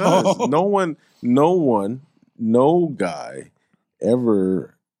 Oh, Because no guy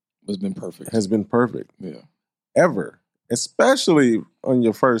ever has been perfect. has been perfect. Yeah. Ever. Especially on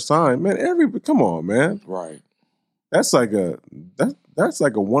your first time. Man, come on, man. Right. That's like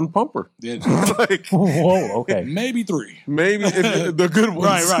a one pumper. Yeah. Like Whoa, okay. Maybe 3. maybe the good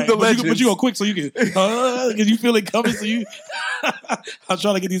ones. Right. The But legends. you go quick so you can, because you feel it coming. So you, I'm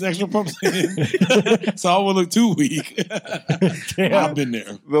trying to get these extra pumps in, so I won't look too weak. I've been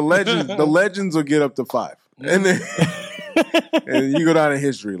there. the legends will get up to 5. And then and you go down in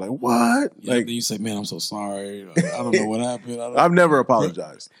history like what? Yeah, Like then you say, "Man, I'm so sorry. I don't know what happened." I've never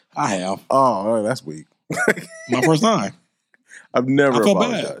apologized. I have Oh, that's weak. my first time. I've never I felt bad.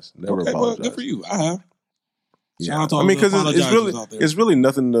 apologized. Never Okay, well, apologized. good for you. I have. Yeah. Shout out to all I mean, the because apologizers out there. it's really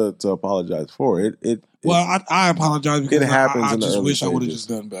nothing to apologize for. Well, I apologize because It happens I in the just early wish I would have stages. just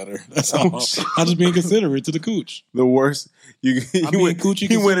done better. That's all. I'm just being considerate to the cooch. the worst. He being coochie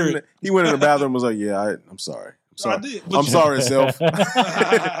went in. considerate. He went in the bathroom. And was like, "Yeah, I'm sorry. I'm sorry. I did. I'm sorry, self.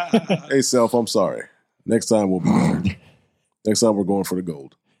 Hey, self. I'm sorry. Next time we'll be better. Next time we're going for the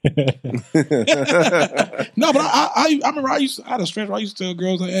gold." No, but I remember I had a stretch where I used to tell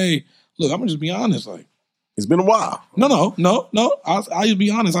girls like, "Hey, look, I'm gonna just be honest. Like, It's been a while. no. I used to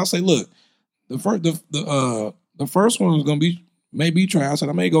be honest. I say, look, the first one was gonna be maybe trash. I said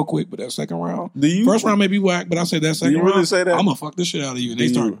I may go quick, but that second round, Do you first round may be whack, but I said that second you really round, say that? I'm gonna fuck this shit out of you. And Do they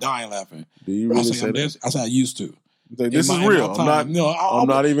you- started dying laughing. Do you I really say, say that? I said I used to. Like, this In is my real. time. I'm not. No, I'm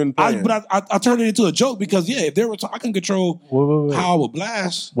not even playing. But I turned it into a joke because if there were, I can control Wait. how I would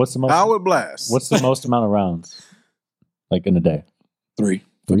blast. What's the most? How it blasts. What's the most amount of rounds? Like in a day? 3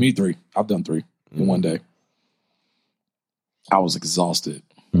 for me. 3. I've done 3 in one day. I was exhausted.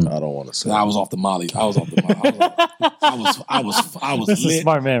 I don't want to say. I was off the Molly. I was This is a lit.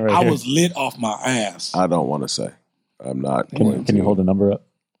 smart man right I here. was lit off my ass. I don't want to say. I'm not. going Can you to. hold a number up?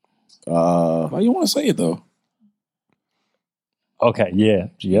 Why you want to say it though? Okay, yeah.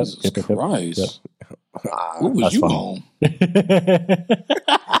 Yep. Jesus Yep, yep, yep. Christ. What was That's you fine. on?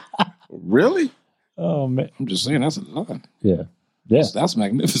 Really? Oh man. I'm just saying that's a lot. Yeah. Yeah. That's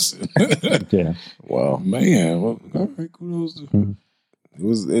magnificent. Yeah. Wow. Man, well, all right, kudos. It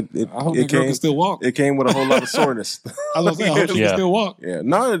was it. I hope It that girl came. can still walk. It came with a whole lot of soreness. I was gonna say, I hope she Yeah. can still walk. Yeah,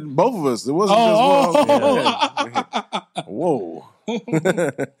 not both of us. It wasn't Oh, just one. oh. Yeah. Whoa.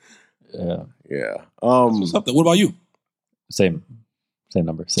 Yeah. Yeah. What's up? What about you? Same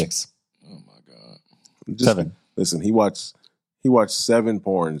number. 6. Oh my god. just- 7. Listen, he watched 7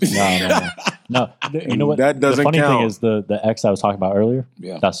 porns. No. You know what? That doesn't the funny count. thing is the ex I was talking about earlier.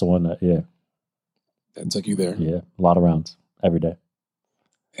 Yeah, That's the one that. Yeah. that took you there Yeah. A lot of rounds every day.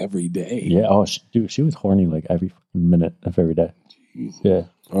 every day. Yeah. Oh, she was horny like every fucking minute of every day. Jesus. Yeah.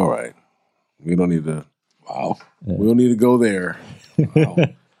 All right. We don't need to. Wow. We don't need to go there. Wow.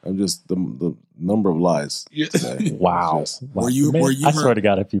 I'm just the number of lies. Yeah. today. Wow. Just- Were you I swear to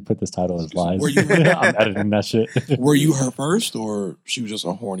God, if you put this title as lies, Were you- I'm editing that shit. Were you her first, or she was just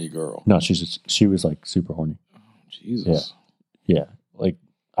a horny girl? No, she was like super horny. Jesus. Yeah. Like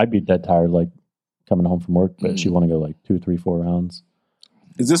I'd be dead tired like coming home from work, but she want to go like 2, 3, 4 rounds.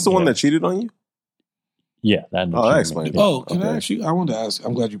 Is this the one Yeah. that cheated on you? Yeah. That Oh, that explains it. Oh, can I Okay. ask you? I wanted to ask.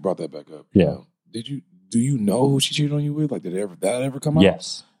 I'm glad you brought that back up. Yeah. Do you know who she cheated on you with? Like, did that ever come out?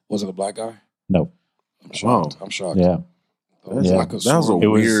 Yes. Was it a black guy? No. I'm shocked. I'm shocked. Yeah. That's, Yeah. I could that was a swear- It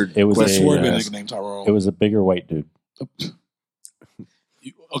was- weird. it was I a- question. swear yeah. a nigga named Tyrone. It was a bigger white dude.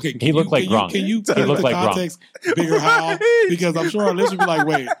 Okay, He looked like Gronk. Can you He put looked the like Gronk. context bigger how? Because I'm sure our listeners be like,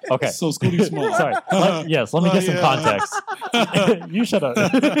 wait, Okay. so Scooty Small. Sorry. Let me get some context. You shut up.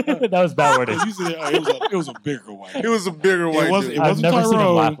 That was bad wording. You said it was a bigger one. It was a bigger white wasn't- dude. it I've wasn't never seen him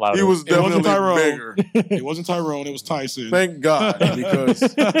Tyrone. laugh louder. He was It wasn't definitely Tyrone. bigger. It wasn't Tyrone. It was Tyson. Thank God, because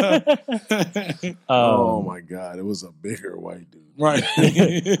Um, oh my God, it was a bigger white dude. right.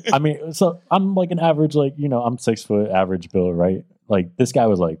 I mean, so I'm like an average, like, I'm 6 foot average build, right? Like this guy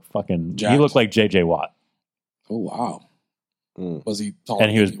was like fucking, Jacked. he looked like JJ Watt. Oh wow. Mm. Was he taller?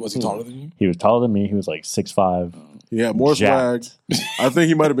 And he was- Was he taller than you? He was taller than me. He was like 6'5". He had more swag. Jacked. I think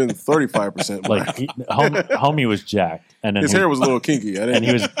he might have been 35%. Like homie was jacked. And then his hair was a little kinky. I didn't, and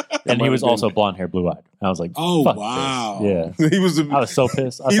he was might have also been- blonde hair, blue eyed. And I was like, Oh, fuck wow. this. Yeah. he was. I was so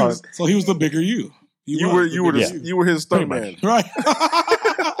pissed. I He thought, was- So he was the bigger you. You were Yeah. you were his stunt Pretty man. much.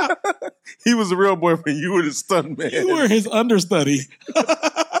 right. He was the real boyfriend. You were the stunt man. You were his understudy.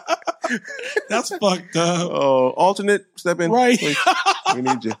 That's fucked up. Oh, alternate, step in. Right. Please. We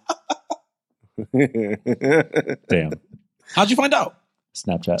need you. damn. How'd you find out?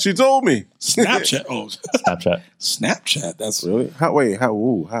 Snapchat. She told me. Snapchat. Oh, Snapchat. Snapchat. That's Really? How? Wait. How?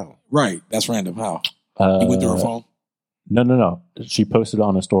 Ooh, how? right. That's random. How? You went through her phone? No. She posted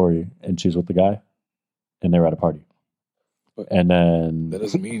on a story and she's with the guy and they were at a party. But- And then That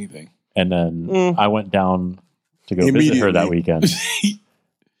doesn't mean anything. Mm. I went down to go visit her that Immediately. weekend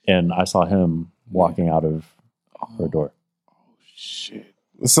and I saw him walking out of her door. Shit.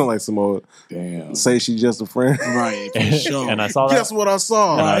 It sounds like some old. Damn. Say she's just a friend. Right. For sure. And I saw that. Guess what I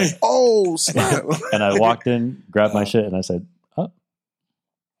saw? Right. Oh snap! And I walked in, grabbed my shit, and I said, "Oh,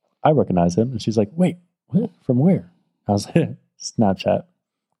 I recognize him." And she's like, "Wait, what? From where?" I was like, "Snapchat,"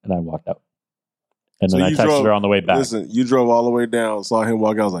 and I walked out. And So then I you texted drove- her on the way back. Listen, you drove all the way down, saw him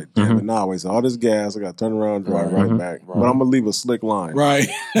walk out. I was like, damn Mhm. it, nah, I wasted all this gas. I got to turn around, drive Right. right back. Right. But I'm going to leave a slick line. right.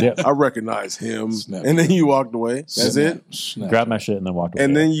 Yep. I recognize him. Snap. And then you walked away. That's it. Snap. Grabbed my shit and then walked away.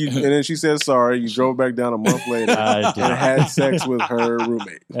 And then she said sorry. You drove back down a month later I did. and had sex with her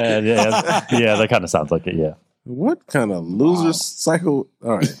roommate. yeah, that kind of sounds like it. Yeah. What kind of loser Wow. cycle?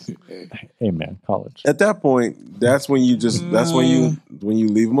 All right. Hey man, college. At that point, that's when you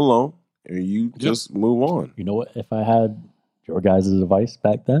leave them alone and you just move on. You know what? If I had your guys' advice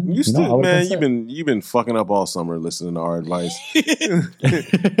back then, You know, I still, would've man, been you've been fucking up all summer listening to our advice.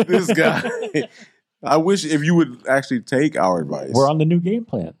 This guy. I wish if you would actually take our advice, set. We're on the new game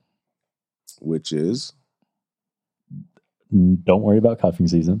plan. which is Don't worry about cuffing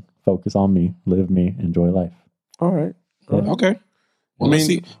season. Focus on me. Live me. Enjoy life. all right. Yeah. Okay. Well, I let's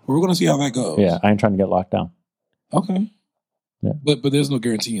mean- see. We're going to see how that goes. Yeah, I ain't trying to get locked down. Okay. Yeah. But there's no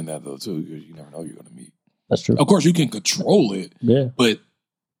guarantee in that though, too, because you never know who you're going to meet. That's true. Of course, you can control it, Yeah. but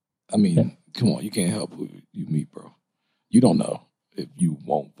I mean, Yeah. come on, you can't help who you meet, bro. You don't know if you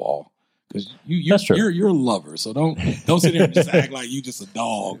won't fall because That's true. you're a lover. So don't sit there and just act like you just a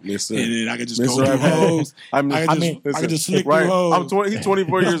dog. Mister. And then I can just Mr. go through I've had- hoes. I'm, I can just slick right. through hoes. I'm 20, he's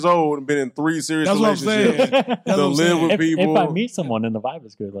 24 years old and been in 3 serious That's what I'm relationships. saying. That's what To I'm live saying. with If people. I meet someone and the vibe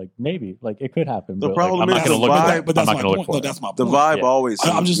is good, like maybe, like it could happen. The but, problem like, I'm not is going to the look vibe- for it. But I'm that's not my going to look point. for No, it. that's my The point. vibe Yeah. always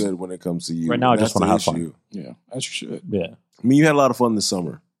seems I'm just- good when it comes to you. Right now, I That's just wanna the have fun. issue. Yeah, as you should. Yeah. I mean, you had a lot of fun this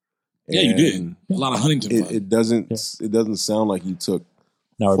summer. Yeah, you did. And A lot of Huntington fun. It doesn't sound like you took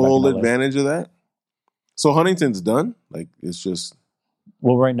Now we're back full in LA. advantage of that. So Huntington's done? Like, it's just...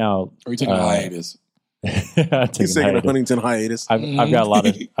 Well, right now... Are you taking a hiatus? He's taking a Huntington hiatus. I've got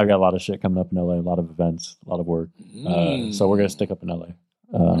a lot of shit coming up in LA, a lot of events, a lot of work. So we're gonna stick up in LA.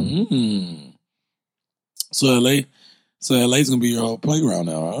 So LA's gonna be your playground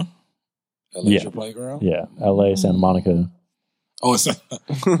now, huh? LA's your playground? Yeah. LA, Santa Monica. Oh, it's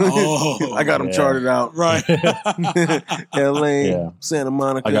I got them charted out. Right. LA, Santa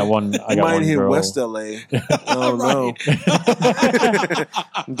Monica. I got one might hit girl. West LA. I don't know.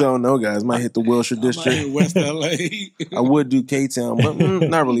 Don't know, guys. Might hit the Wilshire District. West LA. I would do K-Town, but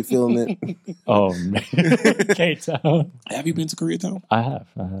not really feeling it. Oh, man. K-Town. Have you been to Koreatown? I have.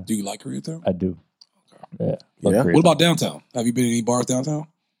 Do you like Koreatown? I do. Yeah. Yeah. What about downtown? Have you been to any bars downtown?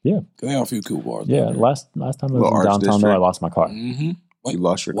 Yeah. They have a few cool bars. Yeah. Last time I was in downtown, though, I lost my car. Mm-hmm. You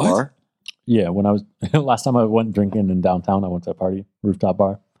lost your car? Yeah. When I was last time I went drinking in downtown, I went to a party, rooftop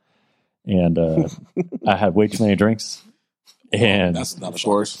bar, and I had way too many drinks. And that's not of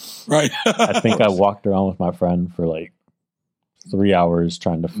course, right? I think I walked around with my friend for like 3 hours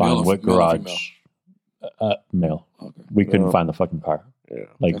trying to find what garage. Male. Okay. We couldn't find the fucking car. Yeah,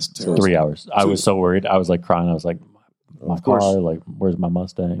 like 3 hours. I was so worried. I was like crying. I was like, my car, like, where's my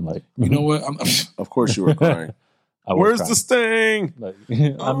Mustang? Like, you know what? Of course you were crying. Where's the Stang? Like,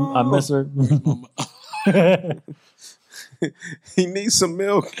 I miss her. He needs some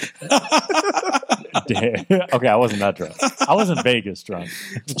milk. Damn. Okay, I wasn't that drunk. I wasn't Vegas drunk.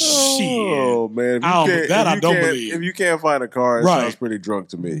 Oh man, I don't believe. If you can't find a car, it sounds pretty drunk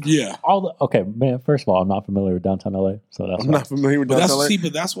to me. Yeah. Okay, man. First of all, I'm not familiar with downtown LA, so that's not familiar with downtown LA.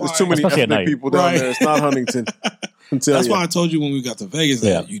 But that's why there's too many ethnic people down there. It's not Huntington. That's why I told you when we got to Vegas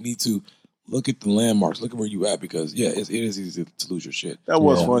that you need to look at the landmarks, look at where you at, because it is easy to lose your shit. That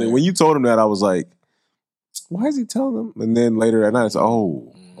was funny. When you told him that, I was like, why is he telling them? And then later at night, I said,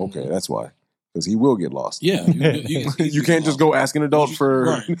 oh, okay, that's why. Because he will get lost. Yeah. You can't just go ask an adult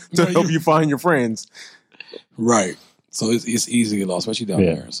to help you find your friends. Right. So it's easy to get lost, especially down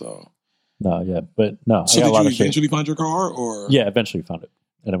there. So no, yeah. But no. So did you eventually find your car? Or yeah, eventually found it.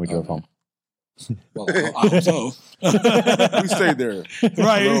 And then we drove home. Well, I hope so. We stayed there.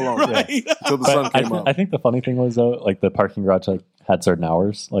 Right. Until the sun came out. I think the funny thing was, though, like the parking garage had certain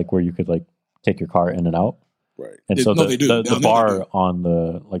hours, like where you could like take your car in and out. Right. And so the bar on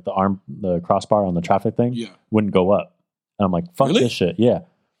the crossbar on the traffic thing wouldn't go up. And I'm like, fuck this shit. Yeah.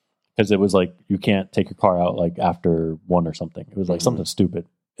 Because it was like, you can't take your car out like after 1 or something. It was like something stupid.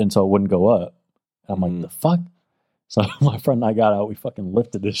 And so it wouldn't go up. And I'm like, the fuck? So my friend and I got out. We fucking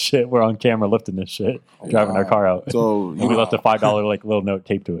lifted this shit. We're on camera lifting this shit, driving our car out. So we left a $5 like little note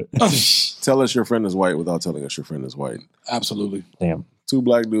taped to it. Tell us your friend is white without telling us your friend is white. Absolutely. Damn. 2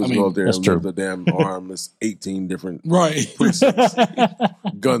 black dudes go up there and lift the damn arm. It's 18 different precincts.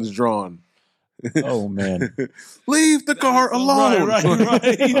 Guns drawn. Oh man! Leave the car alone. Right. All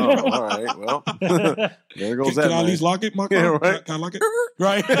right. Well, there goes that. Can I at least lock it? My car? Yeah, right. Can I lock it?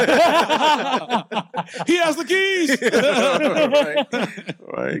 Right. He has the keys.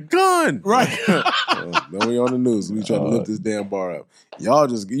 Right. Gun. Right. Then we on the news. We try to lift this damn bar up.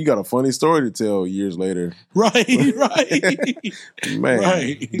 Y'all you got a funny story to tell years later. Right. Man.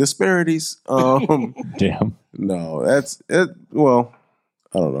 Right. Disparities. Damn. No, that's it. Well,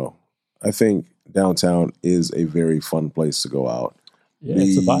 I don't know. I think downtown is a very fun place to go out. Yeah,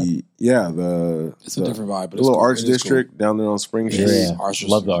 it's a vibe. Yeah, it's a different vibe. But the little Arts District down there on Spring Street. Yeah,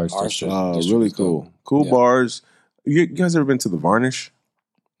 love the Arts District. Really cool. Cool bars. You guys ever been to the Varnish?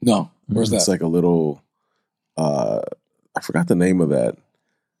 No. Where's that? It's like a little, I forgot the name of that.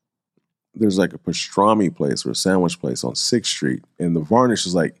 There's like a pastrami place or a sandwich place on 6th Street. And the Varnish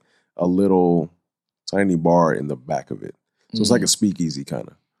is like a little tiny bar in the back of it. So it's like a speakeasy kind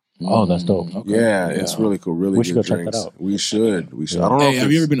of. Oh, that's dope. Okay. Yeah, it's really cool. Really we should good go drinks. check that out. We should. Yeah. I don't know.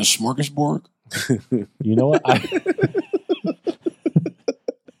 Have you ever been to Smorgasburg? You know what?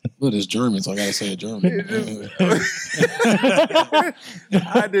 Well, it's German, so I gotta say it German.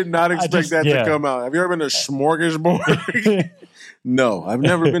 I did not expect that to come out. Have you ever been to Smorgasburg? No, I've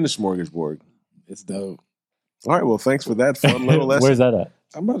never been to Smorgasburg. It's dope. All right, well, thanks for that fun little lesson. Where's that at?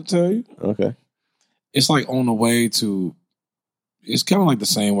 I'm about to tell you. Okay. It's like on the way to. It's kind of like the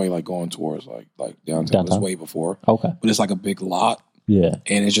same way, like going towards like downtown. It's way before. Okay. But it's like a big lot. Yeah.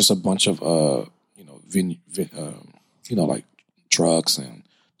 And it's just a bunch of like trucks and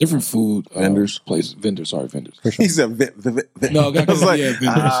different food vendors. Vendors. Sure. He said no, I was like,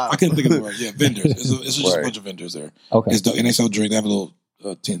 vendors. I couldn't think of the word. Yeah, vendors. It's just a bunch of vendors there. Okay. And they sell drink. They have a little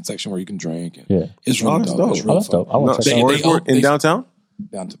tent section where you can drink. And it's really dope. It's really dope. I want to check it out. In downtown?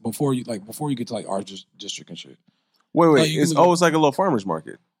 Before you get to like Arts District and shit. Wait. It's like a little farmer's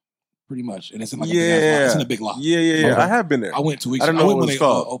market. pretty much, and it's in like Yeah. a big lot. Yeah. Okay. I have been there. I went 2 weeks. I didn't know went what when it was they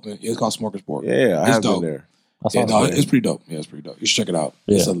called. opened. Yeah, it's called Smorgasbord. Yeah, I It's have dope. been there. I saw Yeah, no, it. it's pretty dope. Yeah, it's pretty dope. You should check it out.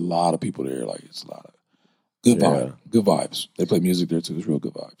 Yeah. It's a lot of people there. Like it's a lot of good vibe, good vibes. They play music there too. It's real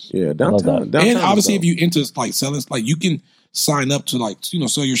good vibes. Yeah, love downtown. that. And obviously, if you into like selling, like you can sign up to like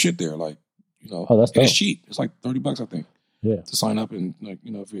sell your shit there. Like Oh, that's and it's dope. cheap. It's like $30, I think, Yeah. to sign up and like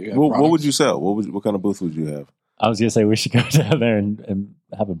if you have what would products. you sell? What kind of booth would you have? I was gonna say we should go down there and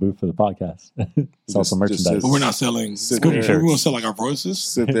have a booth for the podcast, sell some Just merchandise. But we're not selling Sit Scooty there. shirts. We're gonna sell like our voices.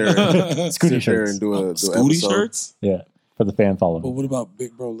 Sit there, and, Scooty sit there shirts. and do a Scooty episode. shirts. Yeah, for the fan But following. what about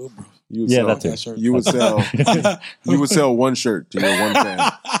Big Bro, Little Bro? You would Yeah, sell, that too. That shirt. You would sell. You would sell one shirt to your one fan.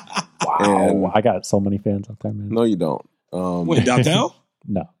 Wow, And- I got so many fans out there, man. No, you don't. Wait, downtown?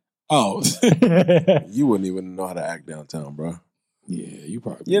 No. Oh, You wouldn't even know how to act downtown, bro. yeah, you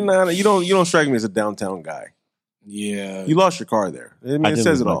probably. You're not. You don't strike me as a downtown guy. Yeah, You lost your car there. I mean, I it did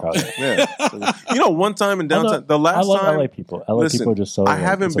says lose it my all. car there. Yeah. One time in downtown. The I last love time LA people. LA listen, people are just so. I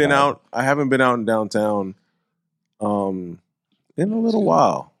haven't it's been a vibe. out. I haven't been out in downtown, in a little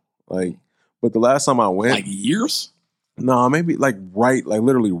while. But the last time I went, like years. no, maybe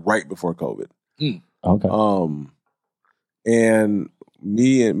literally right before COVID. Okay. And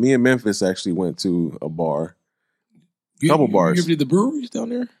me and Memphis actually went to a bar. Couple bars. You ever did the breweries down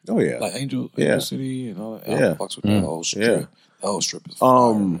there? Oh yeah. Like Angel Yeah. City and all that. Yeah. I fucks with that whole strip. Yeah. The whole strip is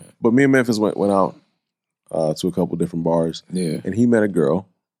fire, man. But me and Memphis went out to a couple different bars, Yeah. and he met a girl,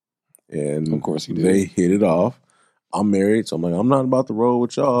 and Of course he did. They hit it off. I'm married, so I'm like, I'm not about to roll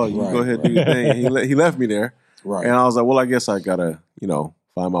with y'all. You Right, go ahead and do your right. thing. He left me there, Right. and I was like, well, I guess I gotta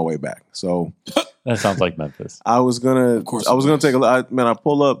find my way back. So That sounds like Memphis. I was gonna, Of course I was it gonna is. take I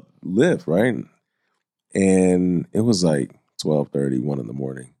pull up Lyft, right, and it was like 12:30, 1 in the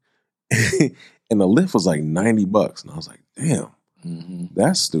morning, and the Lyft was like $90, and I was like, damn. Mm-hmm.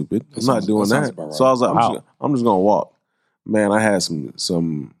 That's stupid. That I'm not sounds- doing that sounds that. about right. So I was like, Wow. I'm just gonna walk. Man, I had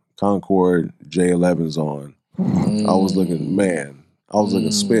some Concord J11s on. I was looking, I was looking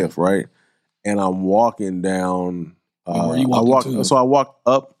spiff, right? And I'm walking down. And where you walking to? So I walked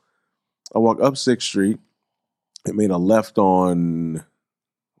up 6th Street. It made a left on.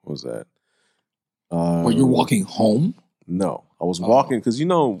 What was that? But you're walking home? No, I was Oh. walking because I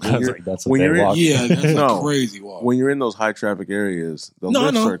was like, that's what when they you're in- walk. Yeah, that's No. a crazy walk. when you're in those high traffic areas, the No, I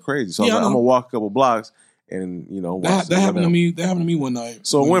lifts know. are crazy. So Yeah, I I was like, I'm know. gonna walk a couple blocks, and watch That them happened go to down. me. That happened to me one night.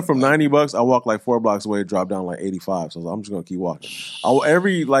 So it When, went from like, $90. I walked like 4 blocks away, dropped down like 85. So I was like, I'm just gonna keep walking.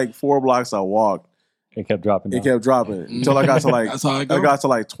 Every like 4 blocks I walked, It kept dropping. it down. kept dropping until I got to like That's how I I go. got to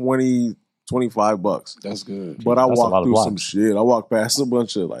like $20-$25. That's good. But I That's a lot walked of through blocks. some shit. I walked past a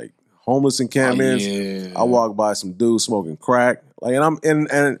bunch of like homeless encampments. Yeah. I walked by some dudes smoking crack. Like,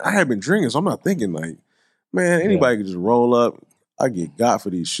 and I had been drinking, so I'm not thinking like, man, anybody could just roll up. I get got for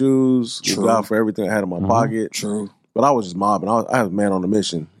these shoes, get True. got for everything I had in my pocket. True. But I was just mobbing. I was a man on a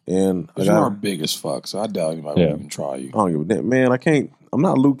mission, and I But you are got. big as fuck, so I doubt anybody Yeah. would even try you. I don't give a damn, man. I can't. I'm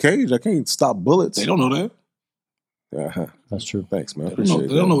not Luke Cage. I can't stop bullets. They don't know that. Uh-huh. That's true. Thanks, man. I They don't know, appreciate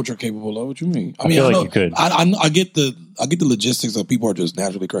they don't that. know what you're capable of. What you mean? I feel I like know, you could. I get the logistics of people are just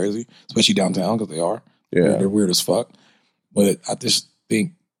naturally crazy, especially downtown because they are. Yeah. They're weird as fuck. But I just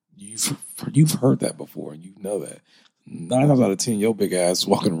think you've heard that before, and you know that. 9 times out of 10, your big ass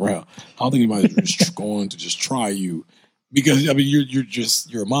walking around. I don't think anybody's just going to just try you because I mean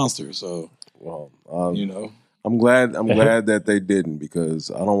you're a monster. So Well, you know. I'm glad that they didn't because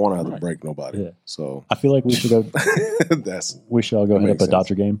I don't want to have to break nobody. Yeah. So I feel like we should go. that's We should all go That hit up makes a sense.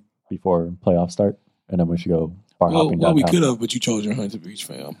 Dodger game before playoffs start, and then we should go bar hopping Well, we downtown. could have, but you chose your Huntington Beach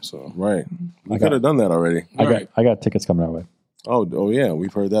fam. So right. We I could got- have done that already. I got tickets coming our way. Oh yeah,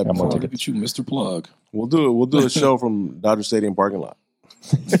 we've heard that Got more before. look at you, Mr. Plug. We'll do it. We'll do a show from Dodger Stadium parking lot.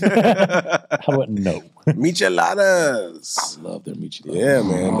 How about no? Micheladas. I love their Michelada. Yeah,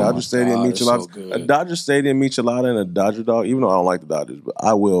 man. Oh Dodger my Stadium God, they're Micheladas. so good. A Dodger Stadium Michelada and a Dodger dog. Even though I don't like the Dodgers, but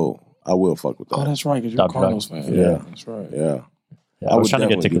I will fuck with that. Oh, that's right, because you're a Dodger Cardinals fan. Yeah. That's right. yeah. Yeah, I I was would trying to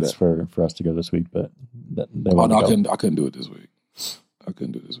get definitely do tickets for us to go this week, but they Oh, won't no, I go. couldn't do it this week. I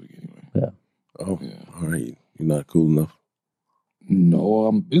couldn't do it this week anyway. Oh, Yeah. all right. You're not cool enough. No,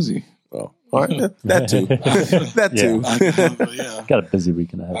 I'm busy. Oh, all right. That too. That Yeah. too. Yeah. Got a busy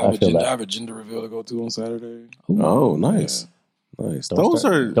weekend ahead. I feel I that. have a gender reveal to go to on Saturday. Oh, nice. Nice. Those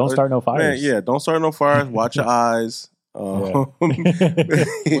are Don't start no fires. Man, yeah, don't start no fires. Watch your eyes.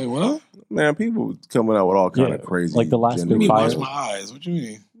 Wait, what? Man, people coming out with all kind Yeah, of crazy. like the last gender What do you mean, Fire. watch reveals. my eyes? What you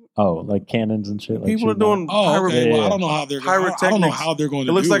mean? Oh, like cannons and shit. Like People are shooting out? doing. Oh, okay. Yeah, well, yeah. I don't know how they're. I don't know Pyrotechnics. how they're going It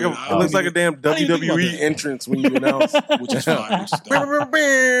to. looks do like it. it looks like a damn I didn't even think about WWE that. entrance when you announce. which is fine. Which is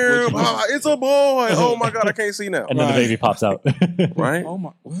dope. Ah, it's a boy. Oh my god, I can't see now. And then the Right. baby pops out. Right? Oh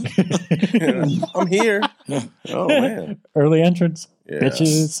my! What? I'm here. Oh man. Early entrance, Yes.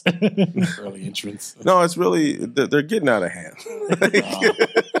 bitches. Early entrance. No, it's really they're getting out of hand.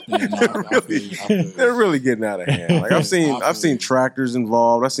 They're really getting out of hand. Like I've seen tractors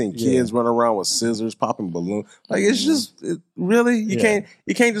involved. I've seen kids running around with scissors, popping balloons. Like it's just really you can't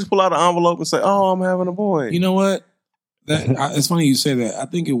just pull out an envelope and say, "Oh, I'm having a boy." You know what? It's funny you say that. I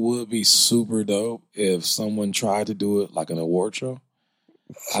think it would be super dope if someone tried to do it like an award show.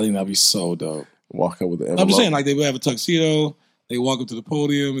 I think that'd be so dope. Walk up with the envelope. I'm just saying, like they would have a tuxedo. They walk up to the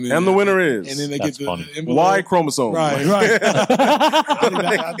podium, and the winner is. and then they That's get the funny. envelope. Y chromosome. Right. I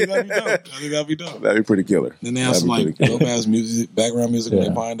think that'd be dope. I think that'd be dope. That'd be pretty killer. Then they have That'd some be like pretty killer. dope ass music, background music when Yeah.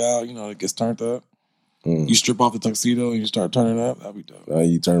 they find out, it gets turned up. Mm. You strip off the tuxedo and you start turning it up. That'd be dope.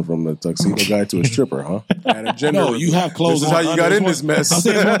 You turn from the tuxedo guy to a stripper, huh? At a gender. No, you have clothes. This is how on you under. got in It's this mess. I'm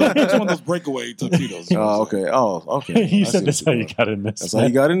saying it's one of those breakaway tuxedos. Oh, okay. Oh, okay. You I said see that's what how you're you doing. got in this. That's how you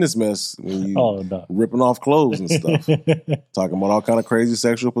got in this mess when you Oh no. ripping off clothes and stuff, talking about all kind of crazy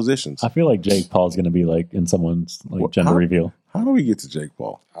sexual positions. I feel like Jake Paul's gonna be like in someone's like What- gender how- reveal. How do we get to Jake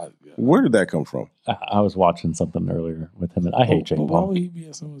Paul? Yeah. Where did that come from? I was watching something earlier with him, and I hate Jake But why Paul. would he be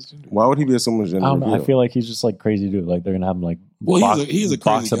at someone's gender? Why would he be at someone's I gender don't know. I reveal? feel like he's just like crazy dude. Like they're gonna have him like Well, he's a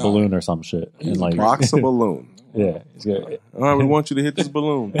box crazy a guy. balloon or some shit, He's and a like Box a balloon. yeah, he's gonna, All right, we want you to hit this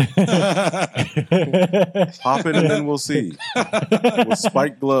balloon. Pop it and then we'll see. With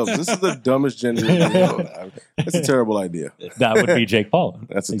spiked gloves. This is the dumbest gender reveal. It's a terrible idea. that would be Jake Paul.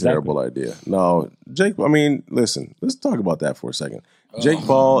 That's a Exactly. terrible idea. No, Jake, I mean, listen, let's talk about that for a second. Jake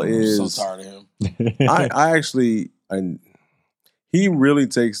Paul is. I'm so tired of him. I actually, he really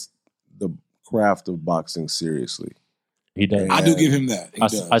takes the craft of boxing seriously. He does. Yeah. I do give him that. He I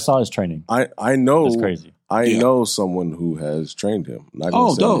does. saw his training. I know. It's crazy. I Yeah. know someone who has trained him. I'm not going Oh,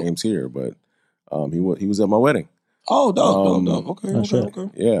 to say dope. names here, but he was at my wedding. Oh, dope, Um, dope. Okay, oh, okay, shit. okay.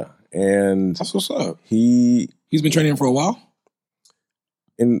 Yeah, and That's what's up. he He's been training for a while.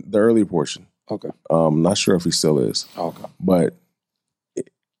 in the early portion. Okay. Not sure if he still is, Okay. but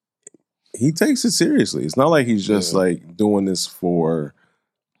he takes it seriously. It's not like he's just Yeah. like doing this for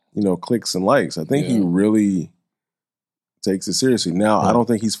clicks and likes. I think he Yeah. really takes it seriously. Now, I Yeah. don't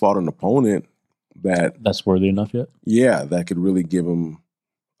think he's fought an opponent That's worthy enough yet? that could really give him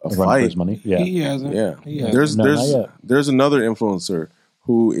a Run for fight. his money. Yeah. He hasn't. Yeah, He hasn't. there's No, not yet. there's another influencer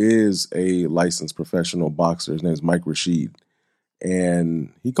who is a licensed professional boxer. His name is Mike Rashid, and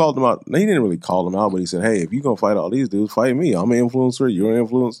he called him out. He didn't really call him out, but he said, "Hey, if you're gonna fight all these dudes, fight me. I'm an influencer. You're an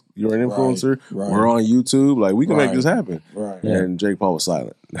influencer. Right. We're on YouTube. Like we can make Right. this happen." Right. Yeah. And Jake Paul was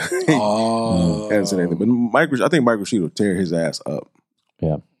silent. Oh. Hadn't said anything. But I think Mike Rashid will tear his ass up.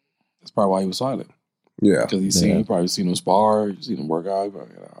 That's probably why he was silent. Yeah, Because Yeah. he probably seen him spar, seen him work out. He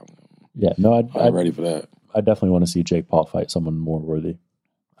probably, Yeah. No, I'm I ready for that. definitely want to see Jake Paul fight someone more worthy.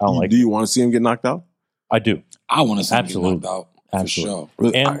 I don't like. Do you want to see him get knocked out? I do. I want to see him Absolutely. get knocked out. Absolutely.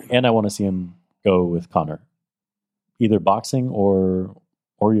 For sure. And I want to see him go with Connor, either boxing or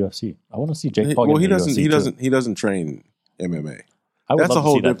UFC. I want to see Jake Paul. Well, get he in the doesn't. UFC He too. doesn't. He doesn't train MMA. I would That's a love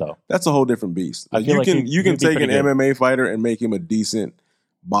whole to see that different. though. That's a whole different beast. I feel you like can he'd take be an pretty good. MMA fighter and make him a decent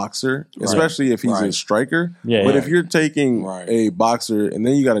boxer, Right. especially if he's a Right. striker. Yeah. But yeah. if you're taking Right. a boxer and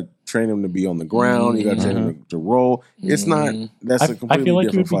then you got to train him to be on the ground, you got to train him to roll. It's not. Mhm. That's a I completely feel like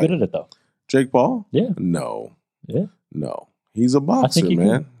you would different be fight. good at it though. Jake Paul? Yeah. No. Yeah. No. He's a boxer, he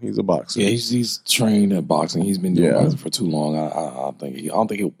man. He's a boxer. Yeah, he's trained at boxing. He's been doing Yeah. boxing for too long. I don't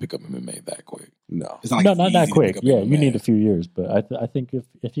think he'll pick up MMA that quick. No. It's not No, like not it's that easy to quick. pick up Yeah, MMA. you need a few years, but I think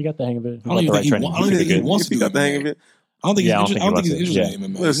if you got the hang of it, I don't even think he training, wa- I don't you think could he be wants If to you do got the hang of MMA. it, I don't think Yeah, I he's don't interested. I don't think he's think he interested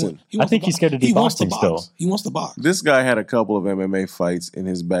wants in MMA. Listen, He I wants think to he's scared to do he wants to boxing box. still. He wants to box. this guy had a couple of MMA fights in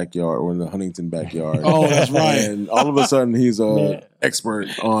his backyard or in the Huntington backyard. Oh, that's right. And all of a sudden, he's a Man. expert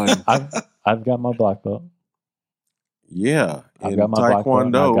on I've got my black belt. I've in got my black belt.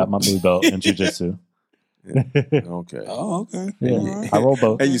 And I've Taekwondo. got my blue belt in jiu-jitsu. Okay. Oh, okay. And, All right. I roll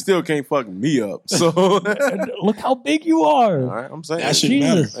both. and you still can't fuck me up. So, all Look how big you are. right, I'm saying That shouldn't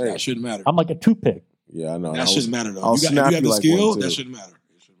matter. Jesus. That shouldn't matter. I'm like a toothpick. Yeah, I know. That shouldn't matter though. I'll If you snap have you the like skill, one, too. that shouldn't matter.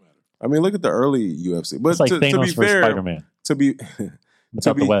 It shouldn't matter. I mean, look at the early UFC. But It's like to Thanos be versus fair, Spider-Man to be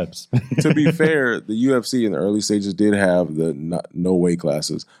without be- the webs. to be fair, the UFC in the early stages did have the no weight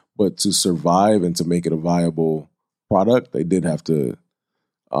classes, but to survive and to make it a viable product, they did have to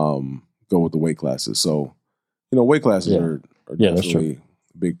go with the weight classes. So, weight classes Yeah. are Yeah, that's definitely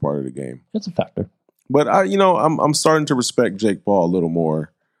a big part of the game. It's a factor. But I'm starting to respect Jake Paul a little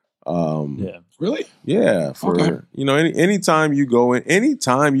more Yeah. Really? Yeah, for Okay. anytime you go in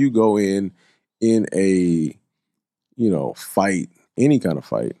a fight, any kind of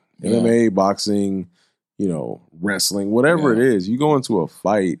fight, Yeah. MMA, boxing, wrestling, whatever it is, you go into a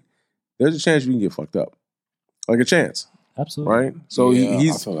fight, there's a chance you can get fucked up. Like a chance, Absolutely. right? So Yeah,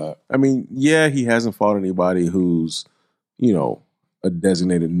 he's I feel that. I mean, yeah, he hasn't fought anybody who's, a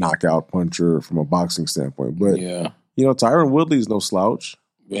designated knockout puncher from a boxing standpoint, but Yeah. Tyron Woodley is no slouch.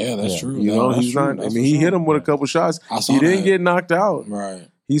 Yeah, that's Yeah. true. He's That's true. not. I That's mean, for he sure. hit him with a couple shots. I saw He didn't that. get knocked out. Right.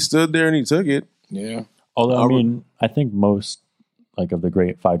 He stood there and he took it. Yeah. Although, I Albert- mean, I think most of the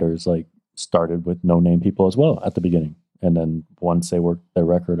great fighters started with no-name people as well at the beginning. And then once they work their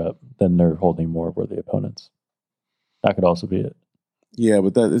record up, then they're holding more worthy opponents. That could also be it. Yeah,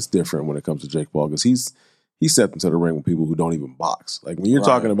 but that is different when it comes to Jake Paul because he stepped into the ring with people who don't even box. Like when you're Right,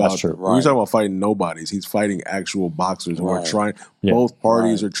 talking about that's true. when you're talking about fighting nobodies, he's fighting actual boxers who are Right. trying. Yeah. Both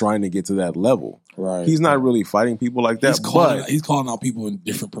parties Right. are trying to get to that level. Right. He's not really fighting people like that. He's calling out people in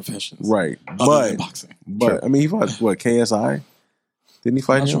different professions. Right, Other than boxing. I mean, he fought KSI. Didn't he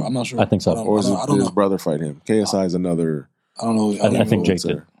fight him? I'm not sure. I think so. Or is I it don't his know. brother fight him? KSI is another. I don't know. I think Jake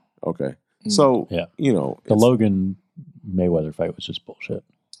did. Okay, Mm. so Yeah. The it's- Logan Mayweather fight was just bullshit.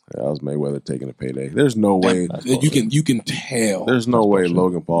 that was Mayweather taking a payday. There's no way. That's You bullshit. can tell. There's no That's way bullshit.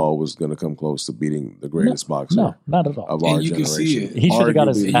 Logan Paul was going to come close to beating the greatest boxer No, not at all. of And our you can generation. see it. He should have got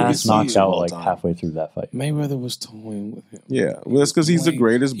his Arguably the ass greatest knocked boxer of out all like time. halfway through that fight. Mayweather was toying with him. Yeah, well, that's because he's the Toying.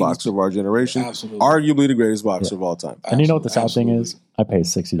 greatest He was- boxer of our generation. Absolutely. Arguably the greatest boxer of all time. And you know what the sad thing Absolutely. is? I paid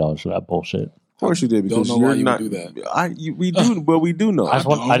 $60 for that bullshit. Of course you did because Don't know why you're you not. would do that. We do, but we do know.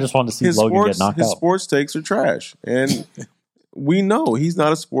 I just wanted to see his Logan sports, get knocked his out. sports takes are trash, and we know he's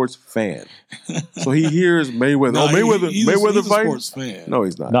not a sports fan. So he hears Mayweather. No, Mayweather he's Mayweather a fight. sports fan. No,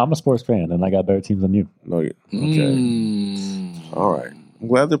 he's not. No, I'm a sports fan, and I got better teams than you. No, okay. Mm. All right. I'm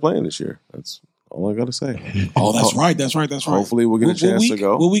glad they're playing this year. That's all I got to say. Oh, that's right. That's right. Hopefully we'll get a chance to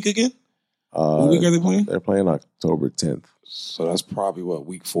go. What week again? What week are they playing? They're playing October 10th. So that's probably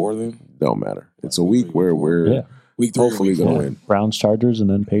week 4 then? Don't matter. It's a week where we're Yeah. Week 3. hopefully going to win. Browns, Chargers, and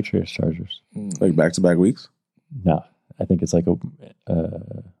then Patriots, Chargers. Like back-to-back weeks. No, I think it's like a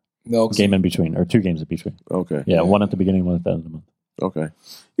No, 'cause game in between, or 2 games in between. Okay. Yeah, one at the beginning, one at the end of the month. Okay.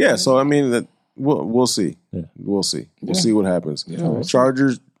 Yeah. So I mean that we'll see. Yeah. We'll see. We'll Yeah. see what happens. Yeah, we'll see.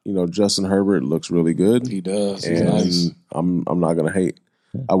 Chargers. Justin Herbert looks really good, he does. He's and nice. I'm not gonna hate.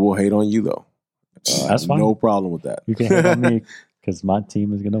 Yeah. I will hate on you though. That's fine. No problem with that. You can hate on me because my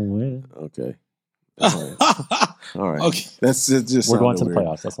team is going to win. Okay. All right. All right. Okay. That's it. Just We're going to sounded the weird.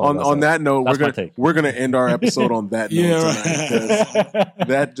 playoffs. That's all I'm On gonna say. that note, That's my take. we're gonna end our episode on that note Yeah, tonight because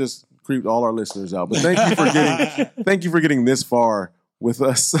that just creeped all our listeners out. But thank you for getting this far with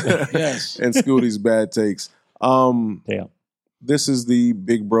us. Yes. And Scooty's bad takes. Damn. This is the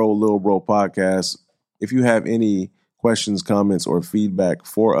Big Bro Little Bro podcast. If you have any questions, comments, or feedback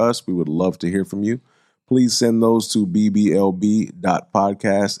for us, we would love to hear from you. Please send those to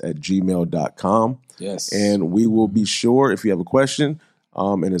bblb.podcast@gmail.com. Yes. And we will be sure, if you have a question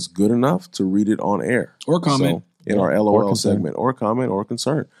and it's good enough, to read it on air. Or comment. So, in our Or LOL concern. segment, or comment, or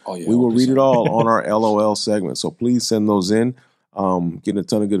concern. Oh, yeah, we will or read it concern. all on our LOL segment. So please send those in. Getting a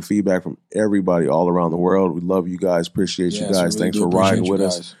ton of good feedback from everybody all around the world. We love you guys. Appreciate you Yes, guys. we really Thanks do for riding appreciate with you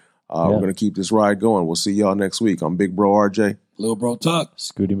us. guys. Yeah. We're going to keep this ride going. We'll see y'all next week. I'm Big Bro RJ. Little Bro Tuck.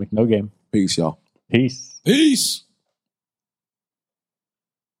 Scooty McNo game. Peace, y'all. Peace. Peace.